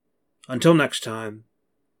 Until next time,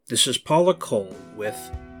 this is Paula Cole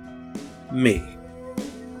with Me.